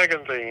thing. The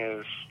second thing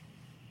is,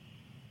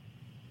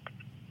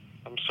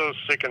 I'm so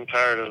sick and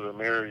tired of the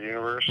mirror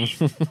universe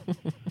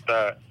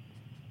that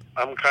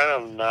I'm kind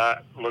of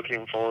not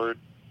looking forward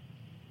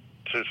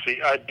to see.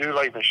 I do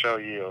like Michelle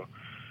Yeoh,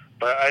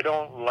 but I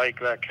don't like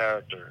that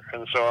character,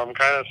 and so I'm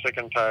kind of sick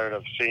and tired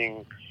of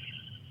seeing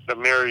the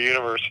mirror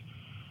universe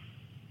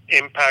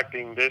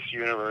impacting this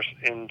universe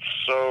in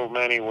so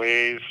many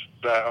ways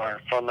that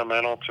are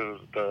fundamental to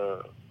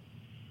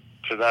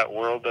that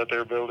world that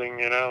they're building.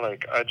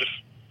 Like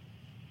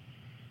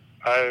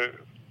I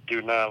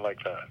do not like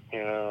that.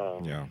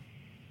 Yeah.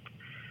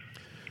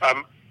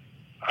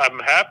 I'm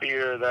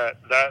happier that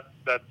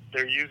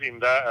they're using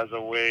that as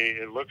a way.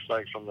 It looks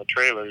like from the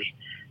trailers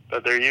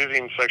that they're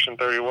using Section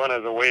 31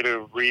 as a way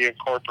to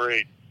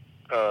reincorporate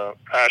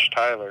Ash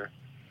Tyler.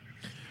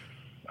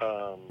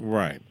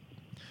 Right.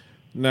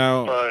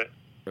 Now, but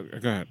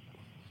go ahead.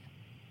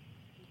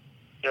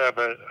 Yeah,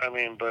 but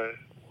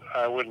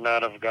I would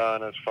not have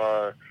gone as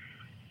far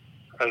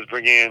as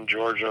bringing in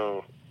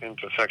Giorgio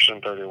into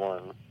Section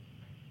 31.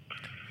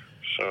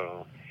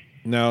 So.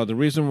 Now, the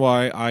reason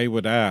why I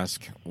would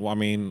ask,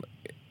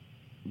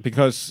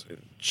 because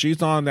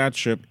she's on that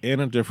ship in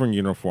a different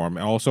uniform.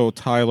 Also,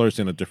 Tyler's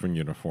in a different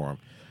uniform,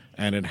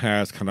 and it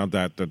has kind of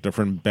the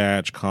different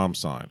badge comm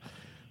sign.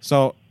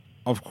 So,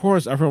 of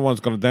course, everyone's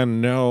going to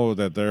then know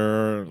that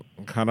they're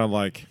kind of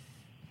like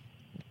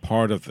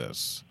part of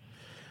this.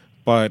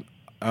 But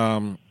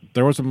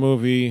there was a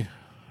movie.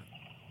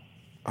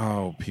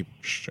 Oh,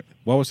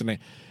 what was the name?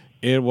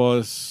 It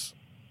was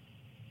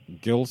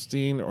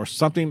Gilstein or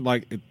something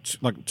like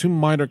two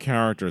minor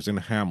characters in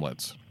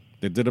Hamlet.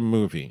 They did a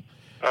movie.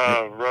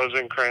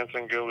 Rosencrantz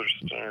and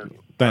Guildenstern.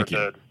 Thank you.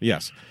 Dead.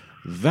 Yes,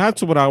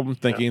 that's what I'm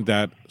thinking.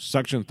 That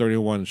Section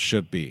 31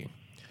 should be.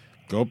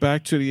 Go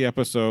back to the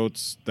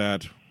episodes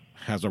that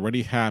has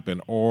already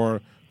happened,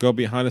 or go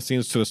behind the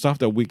scenes to the stuff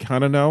that we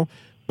kind of know,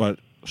 but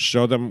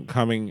show them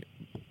coming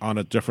on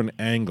a different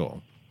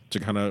angle to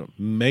kind of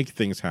make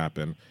things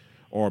happen,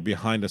 or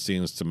behind the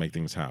scenes to make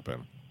things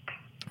happen.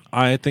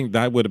 I think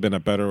that would have been a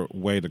better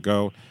way to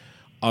go,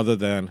 other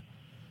than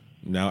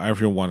now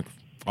everyone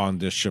on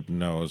this ship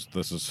knows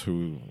this is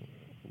who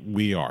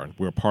we are.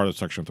 We're part of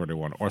Section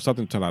 31, or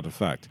something to that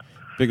effect.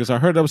 Because I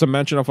heard there was a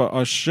mention of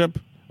a ship,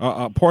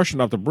 a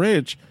portion of the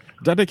bridge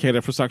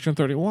dedicated for Section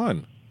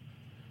 31.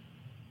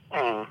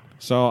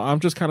 So I'm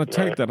just kind of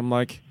take that. I'm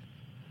like,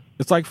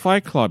 it's like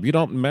Fight Club. You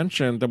don't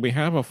mention that we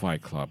have a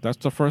Fight Club. That's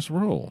the first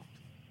rule,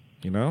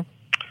 Right,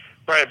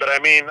 but I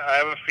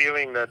have a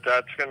feeling that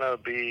that's going to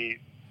be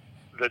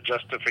the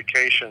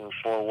justification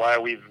for why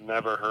we've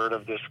never heard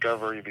of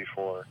Discovery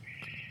before.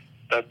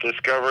 That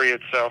Discovery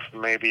itself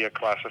may be a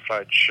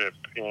classified ship,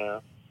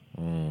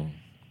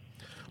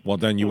 Well,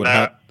 then you would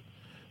have...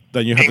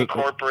 Then you have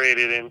incorporate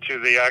it into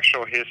the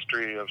actual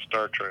history of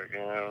Star Trek,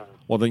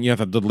 Well, then you have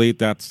to delete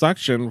that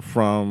section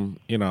from,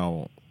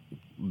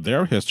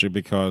 their history,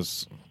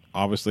 because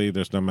obviously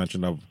there's no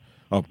mention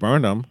of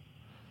Burnham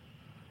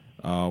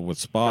with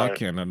Spock,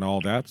 right, and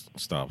all that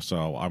stuff.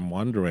 So I'm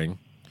wondering,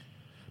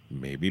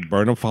 maybe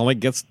Burnham finally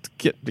gets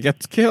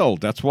killed.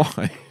 That's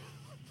why.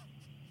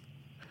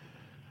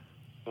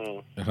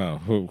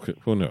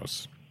 Who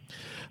knows?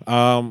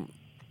 I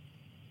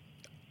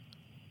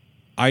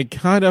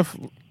kind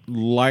of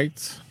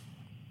liked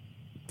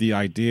the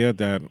idea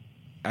that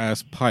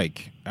as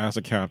Pike, as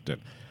a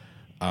captain,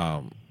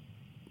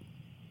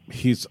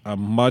 he's a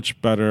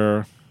much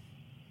better,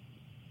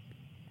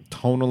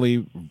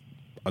 tonally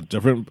a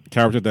different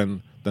character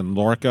than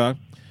Lorca.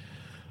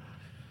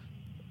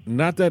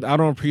 Not that I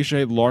don't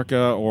appreciate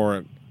Lorca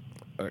or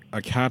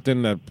a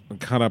captain that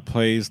kind of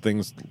plays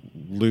things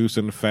loose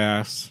and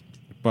fast,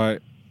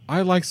 but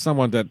I like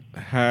someone that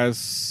has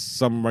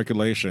some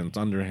regulations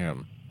under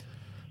him,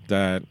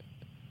 that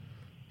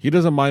he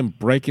doesn't mind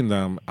breaking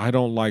them. I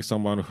don't like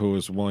someone who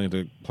is willing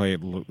to play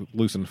it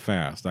loose and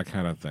fast, that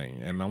kind of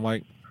thing. And I'm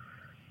like,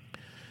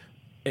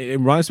 It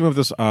reminds me of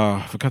this.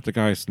 I forgot the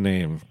guy's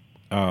name.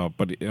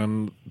 But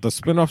in the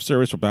spin-off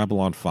series for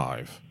Babylon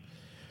 5,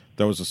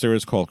 there was a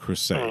series called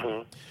Crusade.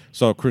 Mm-hmm.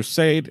 So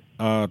Crusade,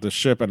 the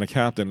ship and the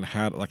captain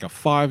had like a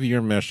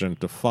 5-year mission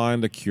to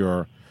find a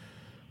cure,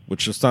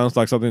 which just sounds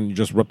like something you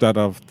just ripped out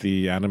of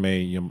the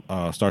anime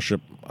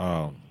Starship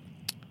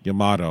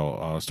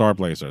Yamato, Star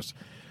Blazers.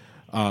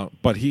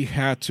 But he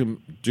had to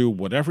do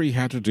whatever he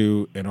had to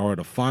do in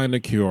order to find a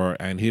cure,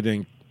 and he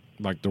didn't,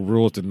 like, the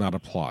rules did not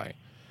apply.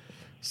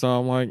 So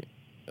I'm like,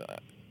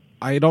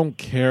 I don't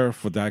care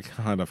for that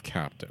kind of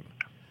captain.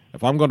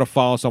 If I'm going to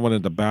follow someone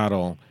into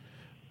battle,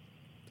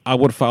 I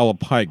would follow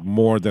Pike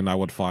more than I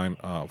would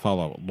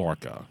follow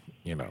Lorca,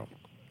 you know.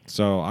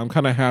 So I'm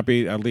kind of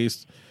happy, at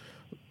least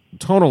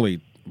tonally,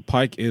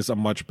 Pike is a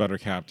much better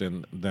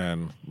captain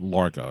than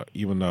Lorca,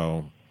 even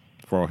though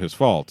for his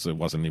faults, it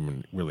wasn't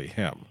even really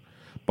him.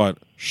 But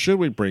should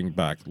we bring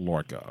back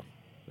Lorca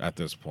at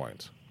this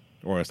point?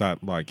 Or is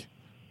that like,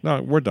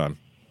 no, we're done?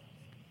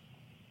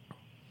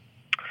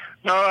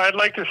 No, I'd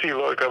like to see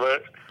Lorca,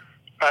 but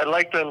I'd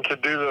like them to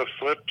do the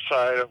flip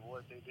side of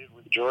what they did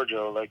with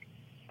Giorgio. Like,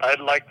 I'd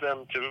like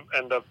them to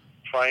end up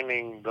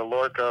finding the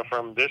Lorca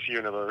from this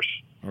universe.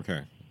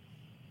 Okay.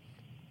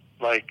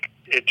 Like,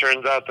 it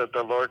turns out that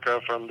the Lorca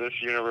from this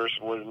universe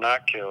was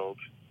not killed,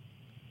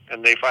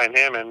 and they find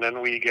him, and then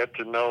we get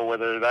to know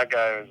whether that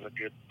guy is a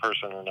good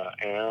person or not,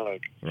 you know?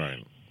 Like,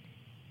 right.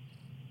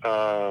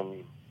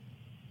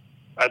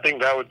 I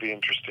think that would be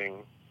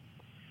interesting.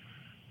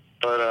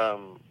 But,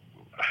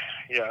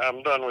 yeah,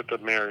 I'm done with the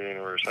Mirror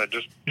Universe. I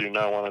just do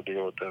not want to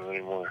deal with them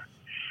anymore.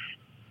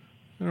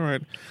 All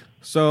right.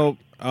 So,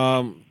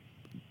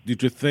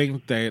 did you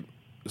think that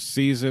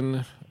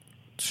season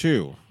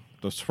 2,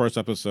 this first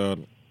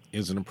episode,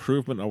 is an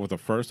improvement over the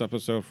first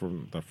episode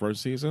from the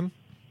first season,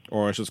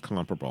 or is it just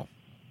comparable?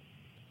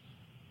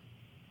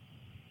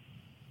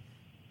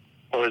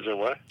 Or is it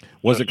what?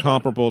 Was it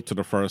comparable to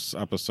the first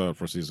episode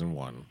for season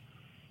 1?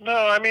 No,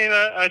 I mean,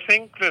 I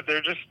think that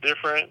they're just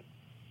different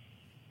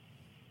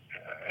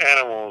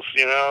animals,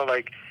 you know?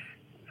 Like,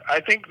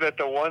 I think that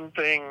the one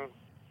thing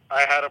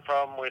I had a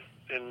problem with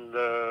in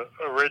the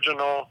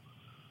original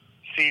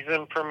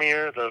season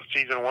premiere, the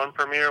season 1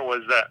 premiere,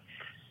 was that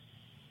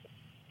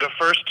the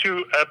first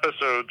 2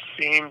 episodes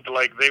seemed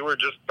like they were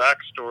just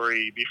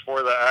backstory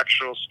before the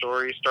actual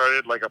story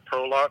started, like a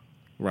prologue.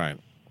 Right.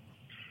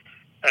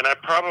 And I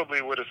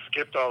probably would have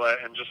skipped all that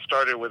and just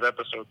started with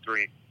episode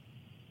 3.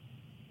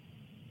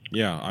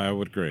 Yeah, I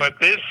would agree. But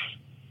this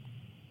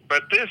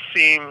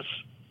seems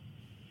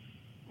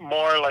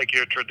more like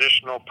your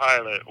traditional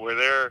pilot, where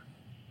they're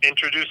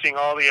introducing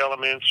all the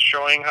elements,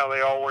 showing how they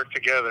all work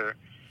together,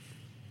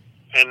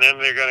 and then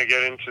they're going to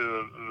get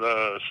into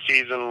the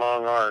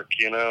season-long arc,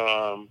 you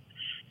know.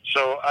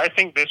 So I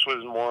think this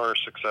was more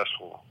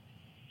successful.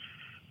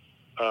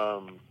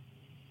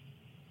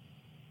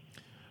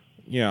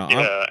 Yeah, and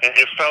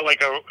it felt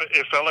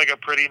like a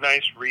pretty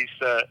nice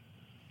reset,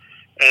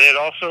 and it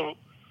also,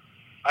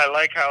 I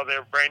like how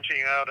they're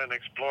branching out and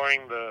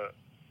exploring the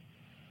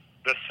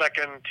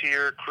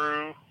second-tier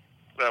crew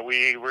that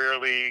we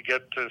rarely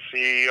get to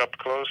see up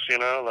close, you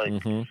know,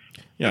 like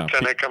yeah,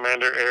 Lieutenant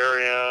Commander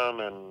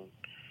Ariam and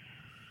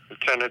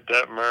Lieutenant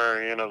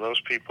Detmer, you know, those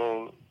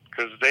people,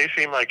 because they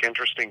seem like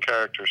interesting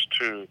characters,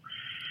 too.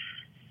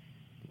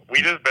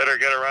 We just better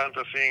get around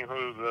to seeing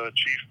who the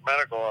chief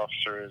medical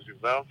officer is,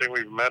 because I don't think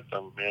we've met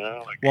them, you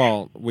know? Like,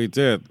 well, we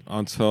did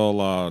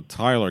until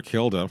Tyler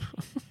killed him.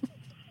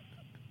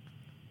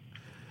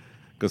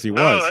 Because he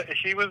was.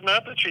 He was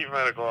not the chief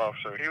medical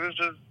officer. He was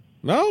just...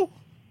 No?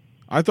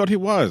 I thought he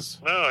was.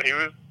 No, he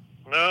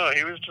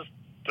was just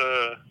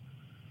the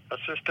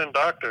assistant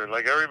doctor.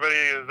 Like, everybody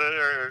is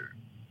there.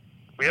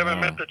 We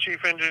haven't met the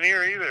chief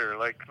engineer either.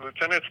 Like,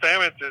 Lieutenant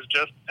Stamets is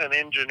just an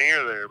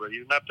engineer there, but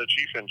he's not the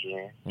chief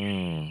engineer.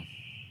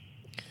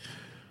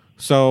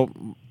 So,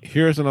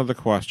 here's another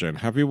question.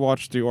 Have you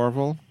watched The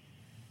Orville?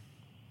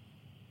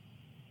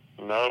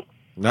 No.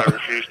 No. I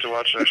refuse to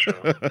watch that show.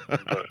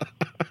 But...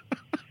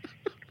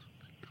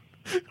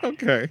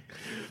 Okay.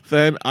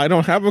 Then I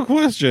don't have a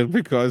question,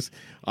 because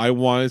I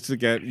wanted to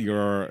get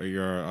your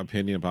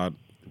opinion about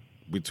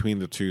between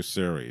the 2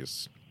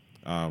 series.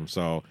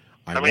 So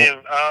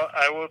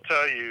I will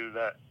tell you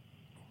that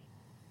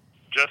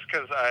just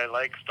because I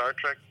like Star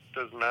Trek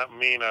does not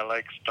mean I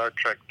like Star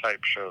Trek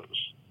type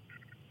shows.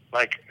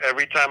 Like,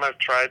 every time I've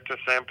tried to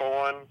sample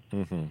one,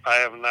 I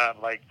have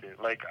not liked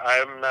it. Like,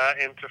 I'm not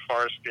into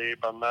Farscape.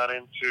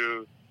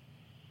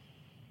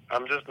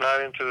 I'm just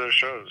not into those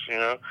shows, you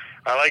know?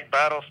 I like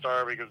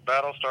Battlestar because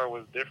Battlestar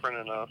was different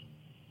enough.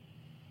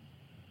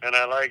 And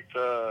I liked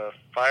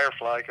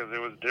Firefly because it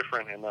was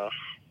different enough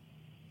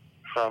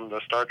from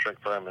the Star Trek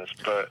premise.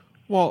 But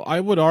well, I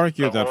would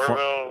argue that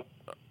Orville...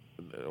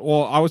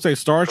 well, I would say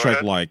Star Go Trek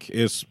ahead. like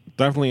is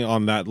definitely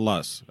on that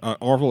list.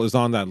 Orville is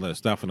on that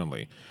list,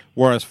 definitely.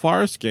 Whereas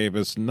Farscape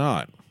is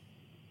not.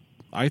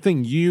 I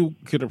think you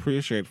could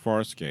appreciate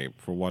Farscape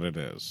for what it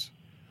is.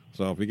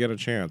 So if you get a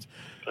chance,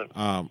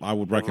 I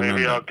would recommend.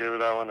 Maybe that. I'll give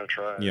that one a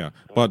try. Yeah,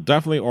 but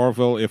definitely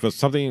Orville. If it's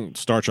something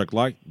Star Trek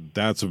like,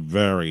 that's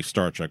very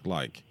Star Trek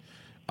like,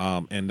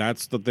 and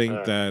that's the thing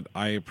that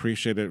I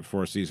appreciated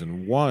for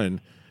season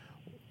 1.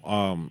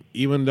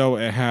 Even though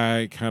it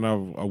had kind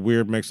of a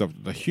weird mix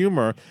of the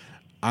humor,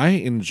 I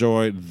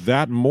enjoyed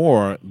that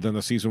more than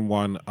the season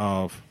 1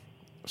 of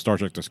Star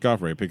Trek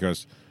Discovery,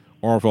 because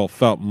Orville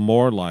felt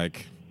more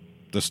like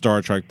the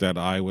Star Trek that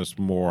I was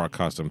more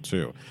accustomed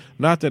to.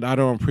 Not that I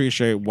don't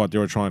appreciate what they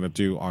were trying to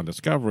do on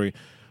Discovery,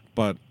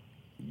 but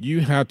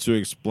you had to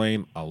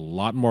explain a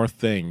lot more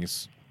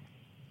things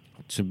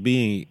to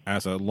me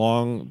as a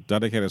long,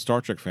 dedicated Star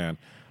Trek fan.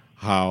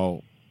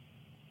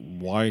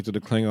 Why do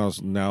the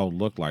Klingons now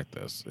look like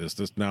this? Is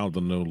this now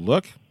the new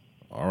look?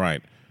 All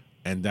right.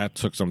 And that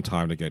took some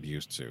time to get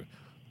used to.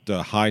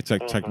 The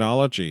high-tech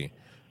technology,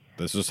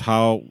 this is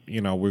how,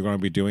 we're going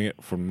to be doing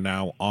it from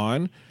now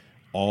on.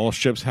 All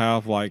ships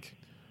have, like,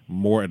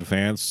 more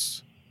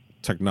advanced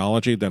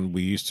technology than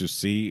we used to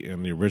see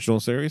in the original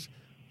series.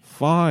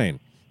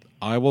 Fine.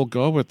 I will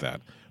go with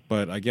that.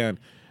 But, again,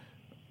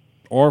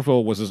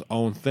 Orville was his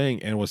own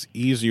thing, and it was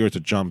easier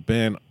to jump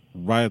in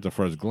right at the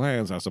first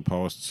glance, as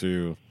opposed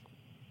to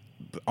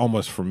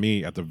almost for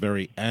me at the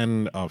very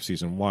end of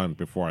season 1,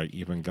 before I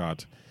even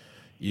got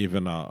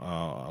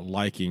a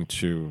liking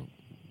to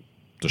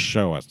the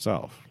show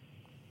itself.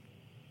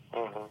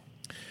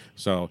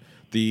 So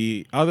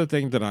the other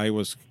thing that I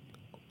was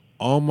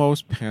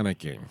almost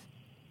panicking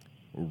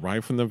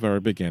right from the very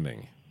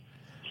beginning,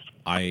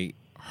 I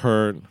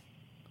heard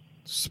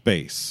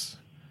space,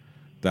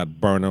 that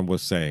Burnham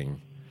was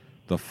saying,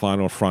 the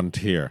final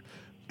frontier.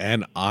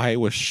 And I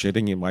was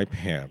shitting in my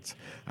pants.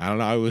 I don't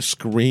know, I was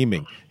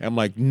screaming. I'm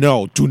like,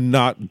 no, do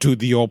not do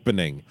the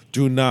opening.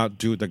 Do not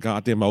do the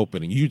goddamn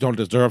opening. You don't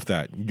deserve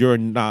that. You're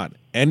not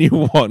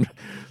anyone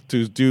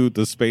to do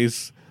the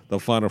space, the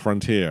final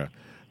frontier.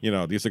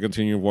 These are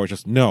continuing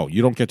voices. No,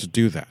 you don't get to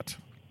do that.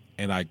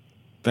 And I,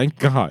 thank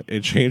God,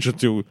 it changed it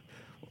to,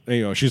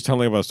 she's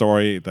telling about a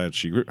story that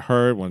she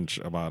heard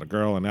about a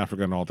girl in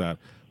Africa and all that.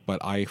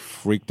 But I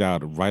freaked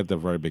out right at the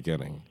very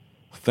beginning.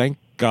 Thank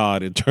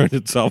God it turned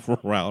itself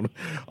around.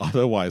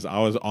 Otherwise, I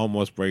was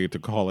almost ready to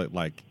call it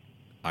like,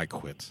 I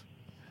quit.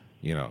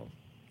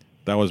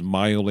 That was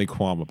my only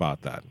qualm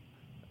about that.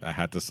 I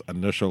had this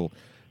initial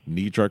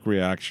knee-jerk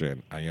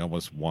reaction. I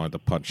almost wanted to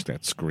punch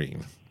that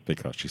screen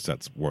because she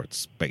said the word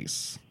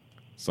space.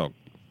 So,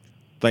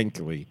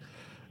 thankfully,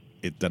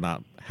 it did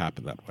not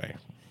happen that way.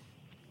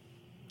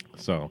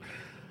 So,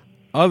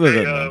 other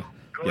than that,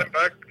 going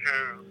back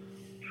to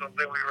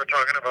something we were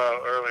talking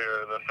about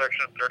earlier, the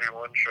Section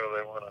 31 show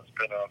they want to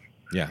spin off.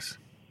 Yes.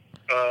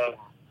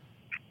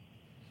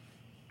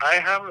 I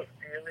have a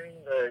feeling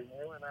that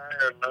you and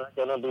I are not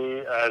going to be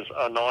as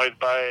annoyed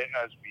by it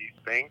as we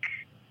think,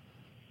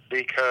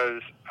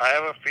 because I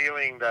have a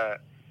feeling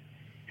that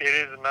it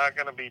is not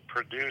going to be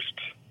produced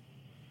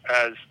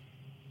as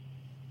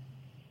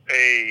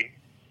a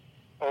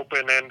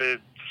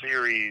open-ended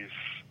series.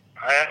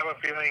 I have a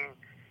feeling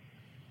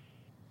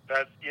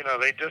that,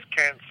 they just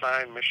can't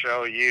sign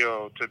Michelle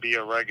Yeoh to be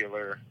a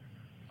regular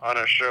on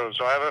a show.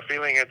 So I have a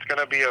feeling it's going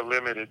to be a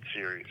limited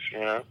series,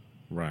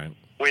 Right.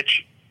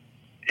 Which,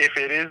 if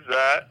it is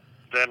that,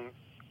 then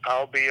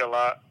I'll be a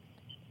lot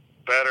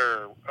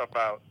better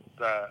about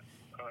that.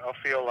 I'll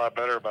feel a lot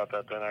better about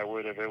that than I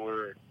would if it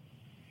were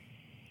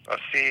a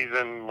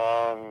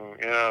season-long,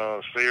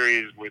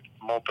 series with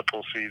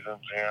multiple seasons,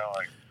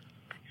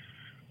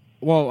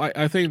 Well,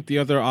 I think the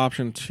other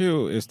option,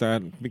 too, is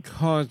that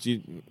because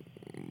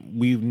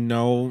we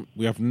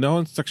have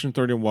known Section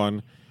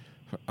 31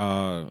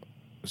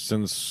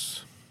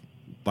 since,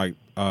 like,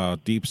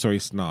 Deep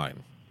Space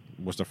Nine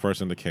was the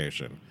first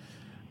indication.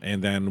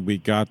 And then we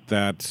got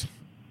that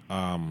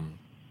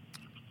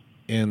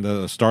in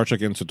the Star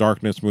Trek Into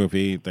Darkness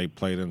movie. They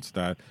played into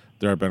that.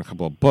 There have been a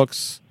couple of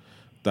books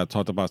that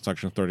talked about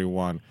Section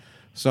 31.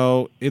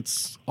 So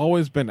it's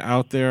always been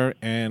out there,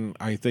 and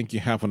I think you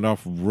have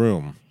enough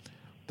room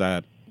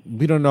that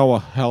we don't know a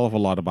hell of a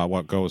lot about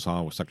what goes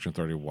on with Section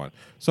 31.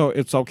 So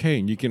it's okay.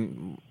 You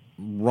can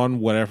run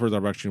whatever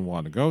direction you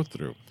want to go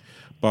through.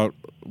 But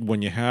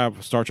when you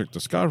have Star Trek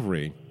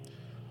Discovery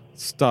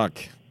stuck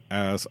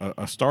as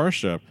a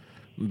starship,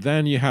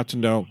 then you have to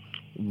know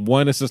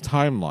when is this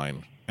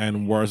timeline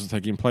and where is it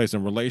taking place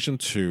in relation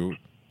to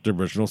the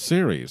original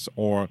series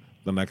or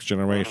the Next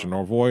Generation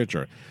or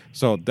Voyager.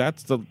 So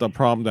that's the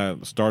problem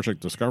that Star Trek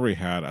Discovery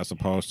had, as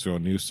opposed to a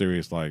new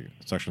series like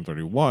Section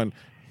 31.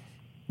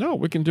 No,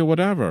 we can do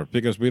whatever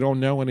because we don't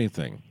know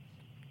anything.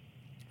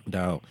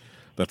 Now,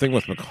 the thing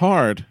with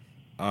Picard,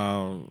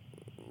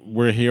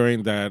 we're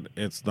hearing that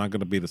it's not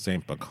going to be the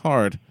same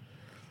Picard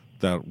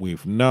that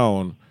we've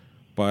known,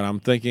 but I'm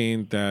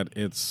thinking that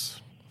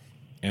it's,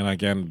 and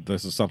again,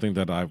 this is something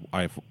that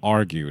I've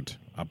argued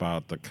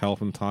about the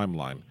Kelvin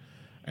timeline,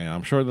 and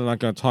I'm sure they're not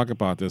going to talk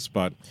about this,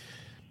 but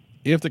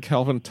if the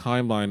Kelvin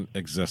timeline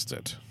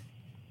existed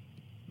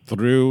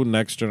through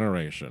Next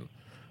Generation,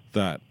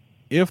 that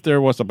if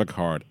there was a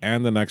Picard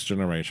and the Next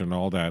Generation and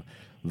all that,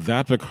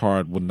 that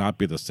Picard would not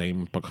be the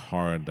same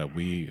Picard that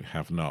we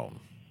have known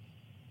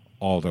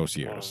all those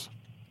years.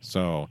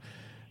 So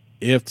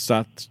if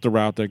that's the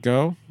route they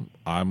go,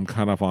 I'm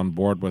kind of on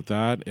board with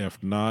that.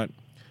 If not,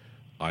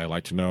 I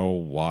like to know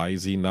why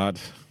is he not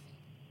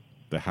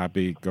the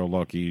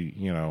happy-go-lucky,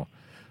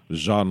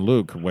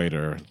 Jean-Luc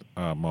waiter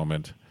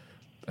moment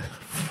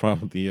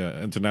from the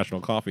International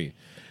Coffee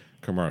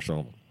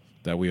commercial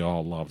that we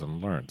all loved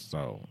and learned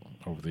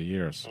over the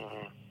years.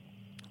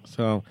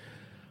 So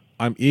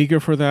I'm eager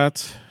for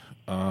that,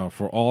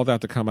 for all that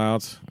to come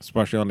out,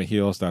 especially on the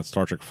heels that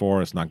Star Trek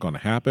 4 is not going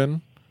to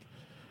happen.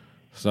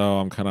 So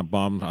I'm kind of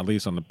bummed, at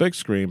least on the big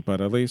screen,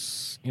 but at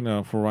least,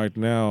 for right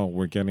now,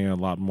 we're getting a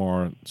lot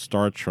more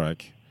Star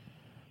Trek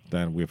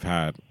than we've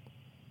had,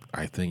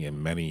 I think,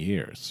 in many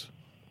years.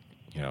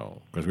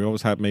 Because we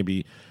always had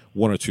maybe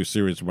one or two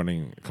series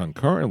running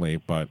concurrently,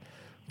 but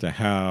to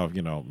have,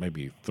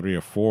 maybe 3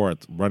 or 4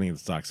 running at the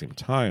exact same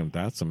time,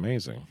 that's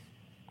amazing.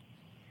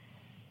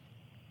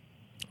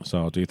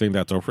 So do you think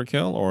that's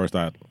overkill, or is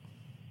that,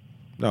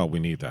 no, we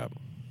need that?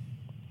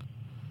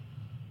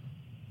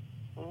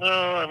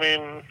 No, I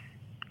mean,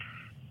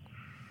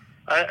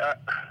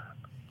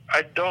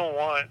 I don't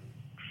want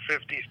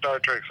 50 Star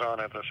Treks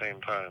on at the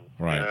same time.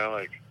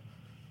 Right.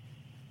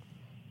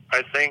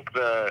 I think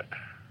that,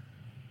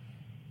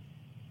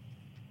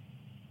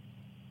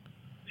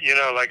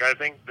 I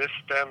think this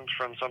stems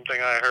from something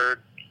I heard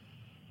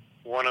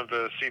one of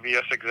the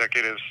CBS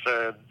executives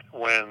said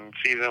when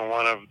season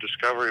 1 of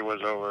Discovery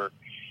was over.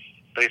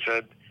 They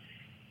said,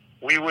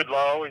 we would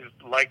always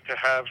like to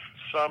have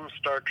some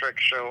Star Trek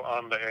show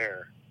on the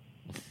air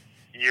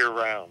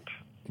year-round.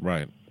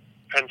 Right.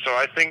 And so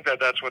I think that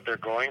that's what they're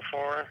going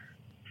for.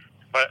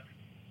 But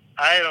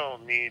I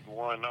don't need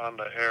one on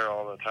the air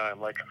all the time.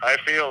 I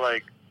feel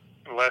like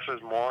less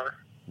is more.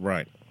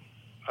 Right.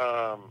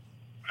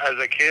 As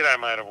a kid, I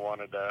might have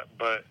wanted that.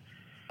 But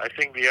I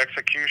think the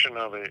execution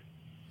of it,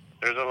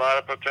 there's a lot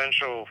of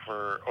potential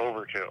for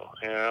overkill.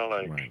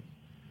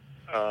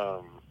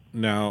 Right.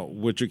 Now,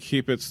 would you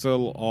keep it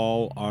still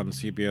all on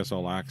CBS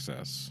All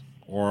Access?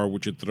 Or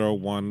would you throw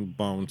one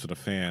bone to the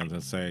fans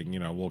and say,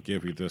 we'll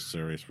give you this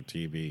series for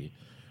TV.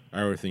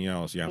 Everything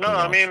else you have to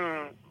watch.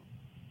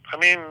 I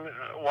mean,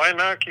 why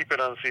not keep it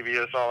on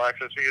CBS All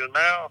Access? Because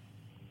now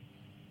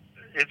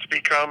it's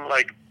become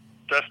like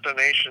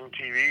destination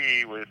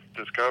TV with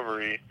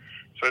Discovery.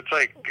 So it's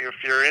like, if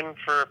you're in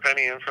for a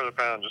penny, in for the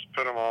pound, just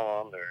put them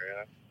all on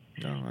there.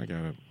 No, I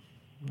get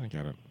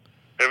it.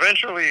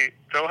 Eventually,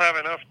 they'll have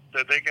enough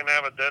that they can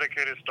have a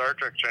dedicated Star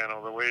Trek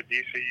channel the way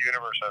DC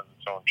Universe has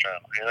its own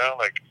channel,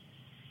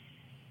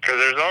 because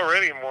there's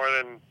already more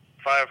than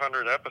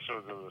 500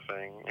 episodes of the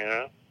thing,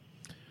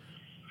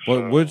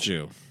 But would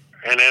you?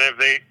 And then if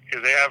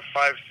they have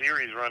 5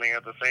 series running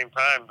at the same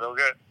time,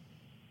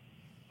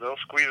 they'll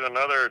squeeze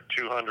another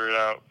 200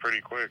 out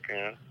pretty quick,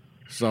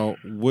 So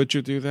would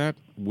you do that?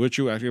 Would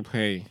you actually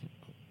pay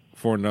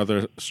for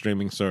another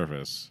streaming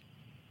service?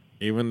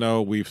 Even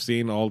though we've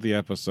seen all the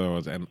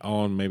episodes and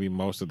own maybe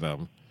most of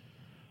them,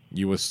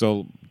 you would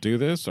still do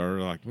this?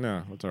 Or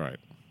no, it's all right?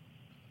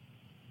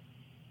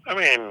 I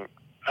mean,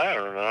 I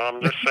don't know.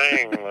 I'm just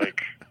saying,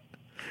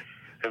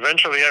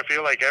 eventually I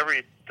feel like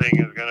everything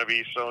is going to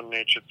be so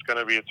niche, it's going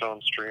to be its own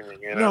streaming,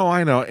 No,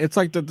 I know. It's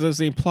like the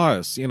Disney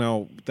Plus,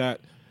 that,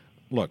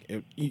 look,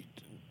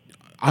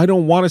 I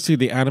don't want to see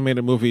the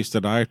animated movies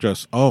that I've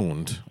just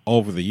owned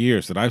over the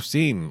years, that I've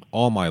seen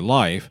all my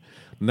life.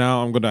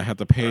 Now I'm going to have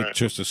to pay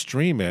just to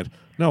stream it.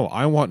 No,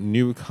 I want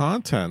new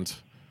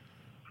content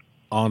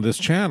on this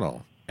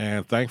channel.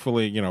 And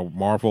thankfully,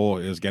 Marvel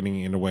is getting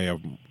in the way of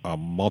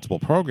multiple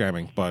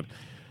programming. But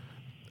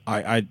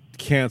I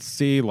can't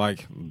see,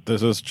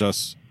 this is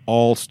just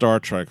all Star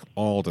Trek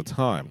all the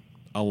time.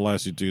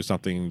 Unless you do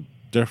something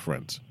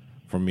different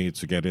for me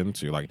to get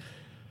into.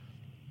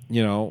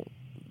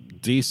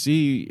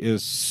 DC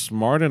is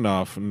smart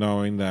enough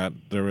knowing that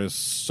there is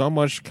so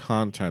much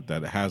content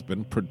that has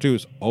been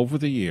produced over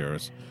the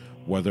years,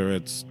 whether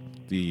it's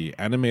the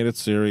animated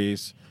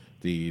series,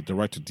 the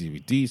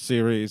direct-to-DVD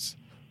series,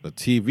 the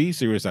TV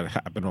series that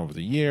happened over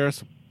the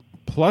years,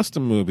 plus the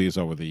movies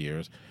over the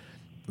years,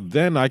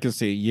 then I can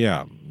say,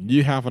 yeah,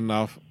 you have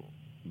enough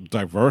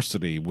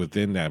diversity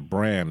within that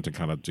brand to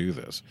kind of do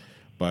this.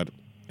 But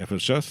if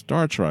it's just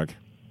Star Trek,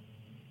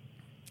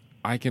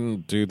 I can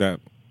do that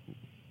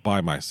by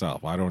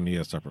myself. I don't need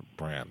a separate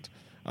brand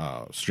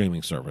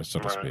streaming service, so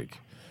to speak.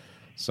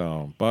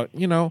 So, but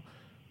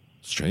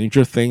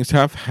stranger things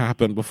have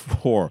happened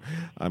before.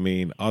 I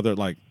mean,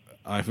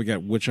 I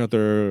forget which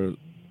other,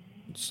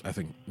 I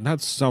think not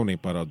Sony,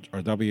 but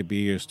or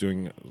WB is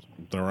doing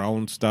their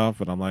own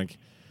stuff, and I'm like,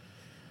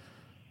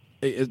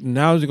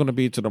 now is going to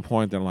be to the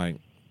point that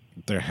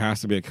there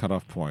has to be a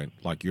cutoff point.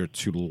 You're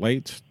too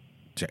late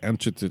to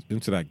enter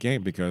into that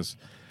game because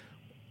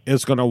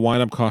it's going to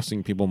wind up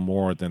costing people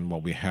more than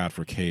what we had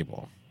for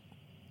cable,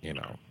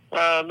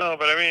 Well, no,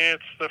 but I mean,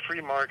 it's the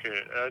free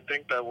market. I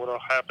think that what'll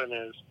happen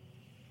is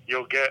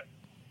you'll get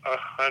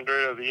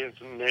 100 of these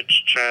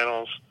niche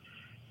channels,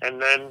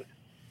 and then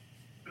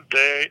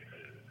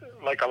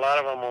like a lot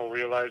of them will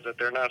realize that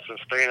they're not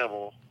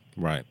sustainable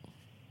Right.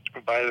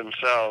 by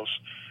themselves.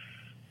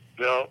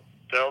 They'll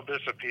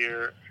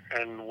disappear,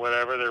 and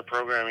whatever their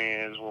programming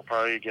is will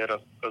probably get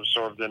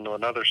absorbed into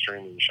another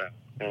streaming channel.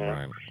 You know?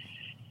 Right.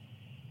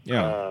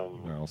 Yeah.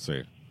 I'll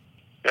see.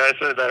 Yeah, I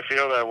said I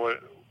feel that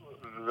what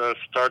the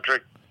Star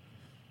Trek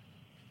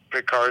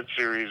Picard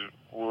series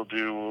will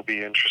do will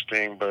be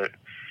interesting, but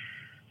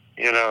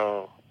you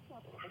know,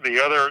 the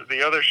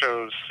other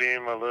shows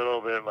seem a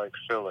little bit like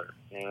filler.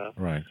 You know.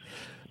 Right.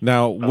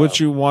 Now, would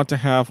you want to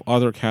have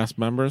other cast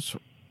members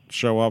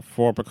show up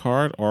for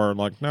Picard, or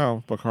like,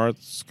 no,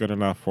 Picard's good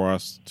enough for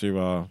us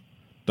to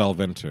delve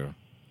into?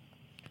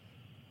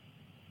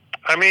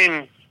 I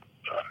mean,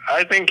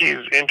 I think he's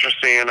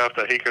interesting enough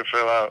that he could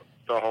fill out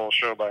the whole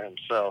show by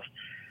himself.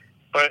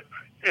 But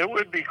it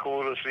would be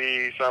cool to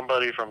see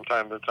somebody from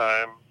time to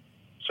time,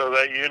 so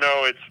that you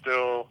know it's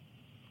still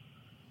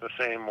the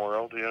same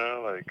world. You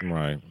know, like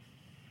Right.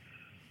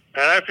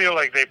 And I feel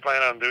like they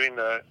plan on doing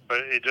that, but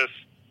it just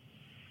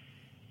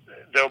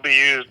they'll be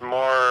used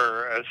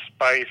more as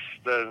spice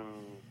than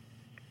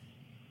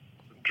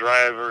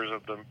drivers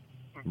of the,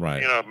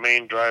 Right. you know,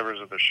 main drivers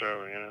of the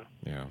show, you know?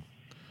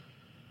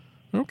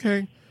 Yeah.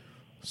 Okay.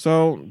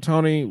 So,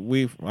 Tony,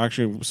 we've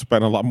actually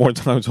spent a lot more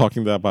time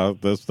talking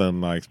about this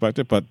than I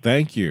expected, but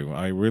thank you.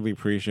 I really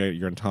appreciate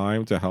your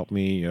time to help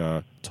me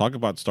talk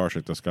about Star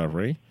Trek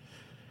Discovery.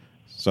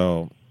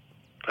 So,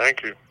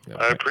 Thank you. Yeah,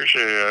 I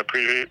appreciate it. I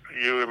appreciate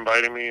you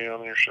inviting me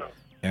on your show.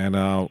 and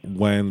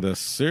when the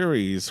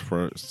series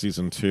for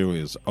season 2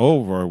 is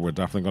over, we're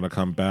definitely going to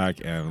come back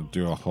and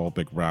do a whole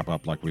big wrap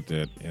up like we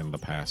did in the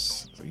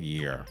past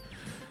year.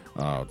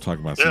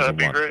 Talking about season 1. Yeah, that'd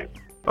be great.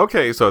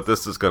 Okay, so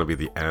this is going to be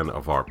the end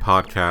of our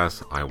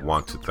podcast. I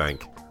want to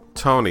thank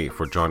Tony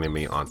for joining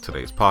me on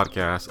today's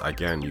podcast.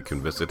 Again, you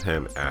can visit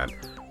him at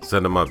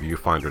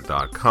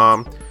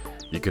cinemaviewfinder.com.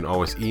 You can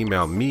always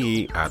email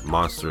me at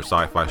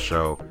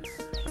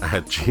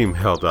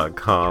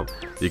monsterscifishow@gmail.com.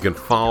 You can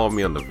follow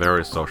me on the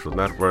various social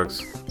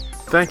networks.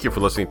 Thank you for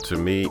listening to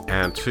me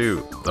and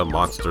to the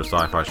Monster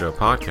Sci-Fi Show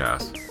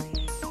podcast.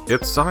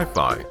 It's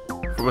sci-fi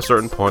from a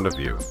certain point of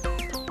view.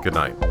 Good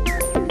night.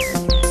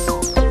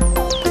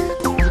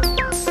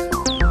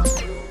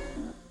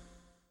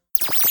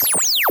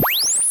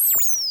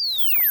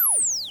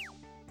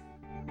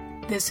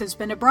 This has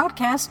been a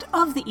broadcast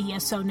of the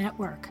ESO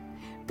Network.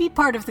 Be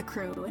part of the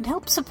crew and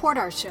help support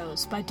our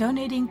shows by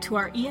donating to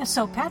our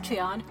ESO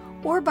Patreon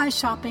or by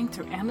shopping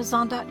through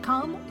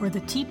Amazon.com or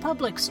the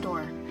TeePublic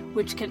Store,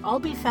 which can all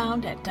be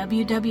found at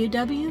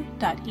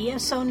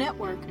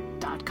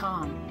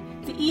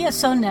www.esonetwork.com. The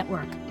ESO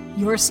Network,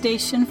 your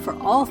station for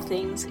all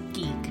things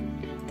geek.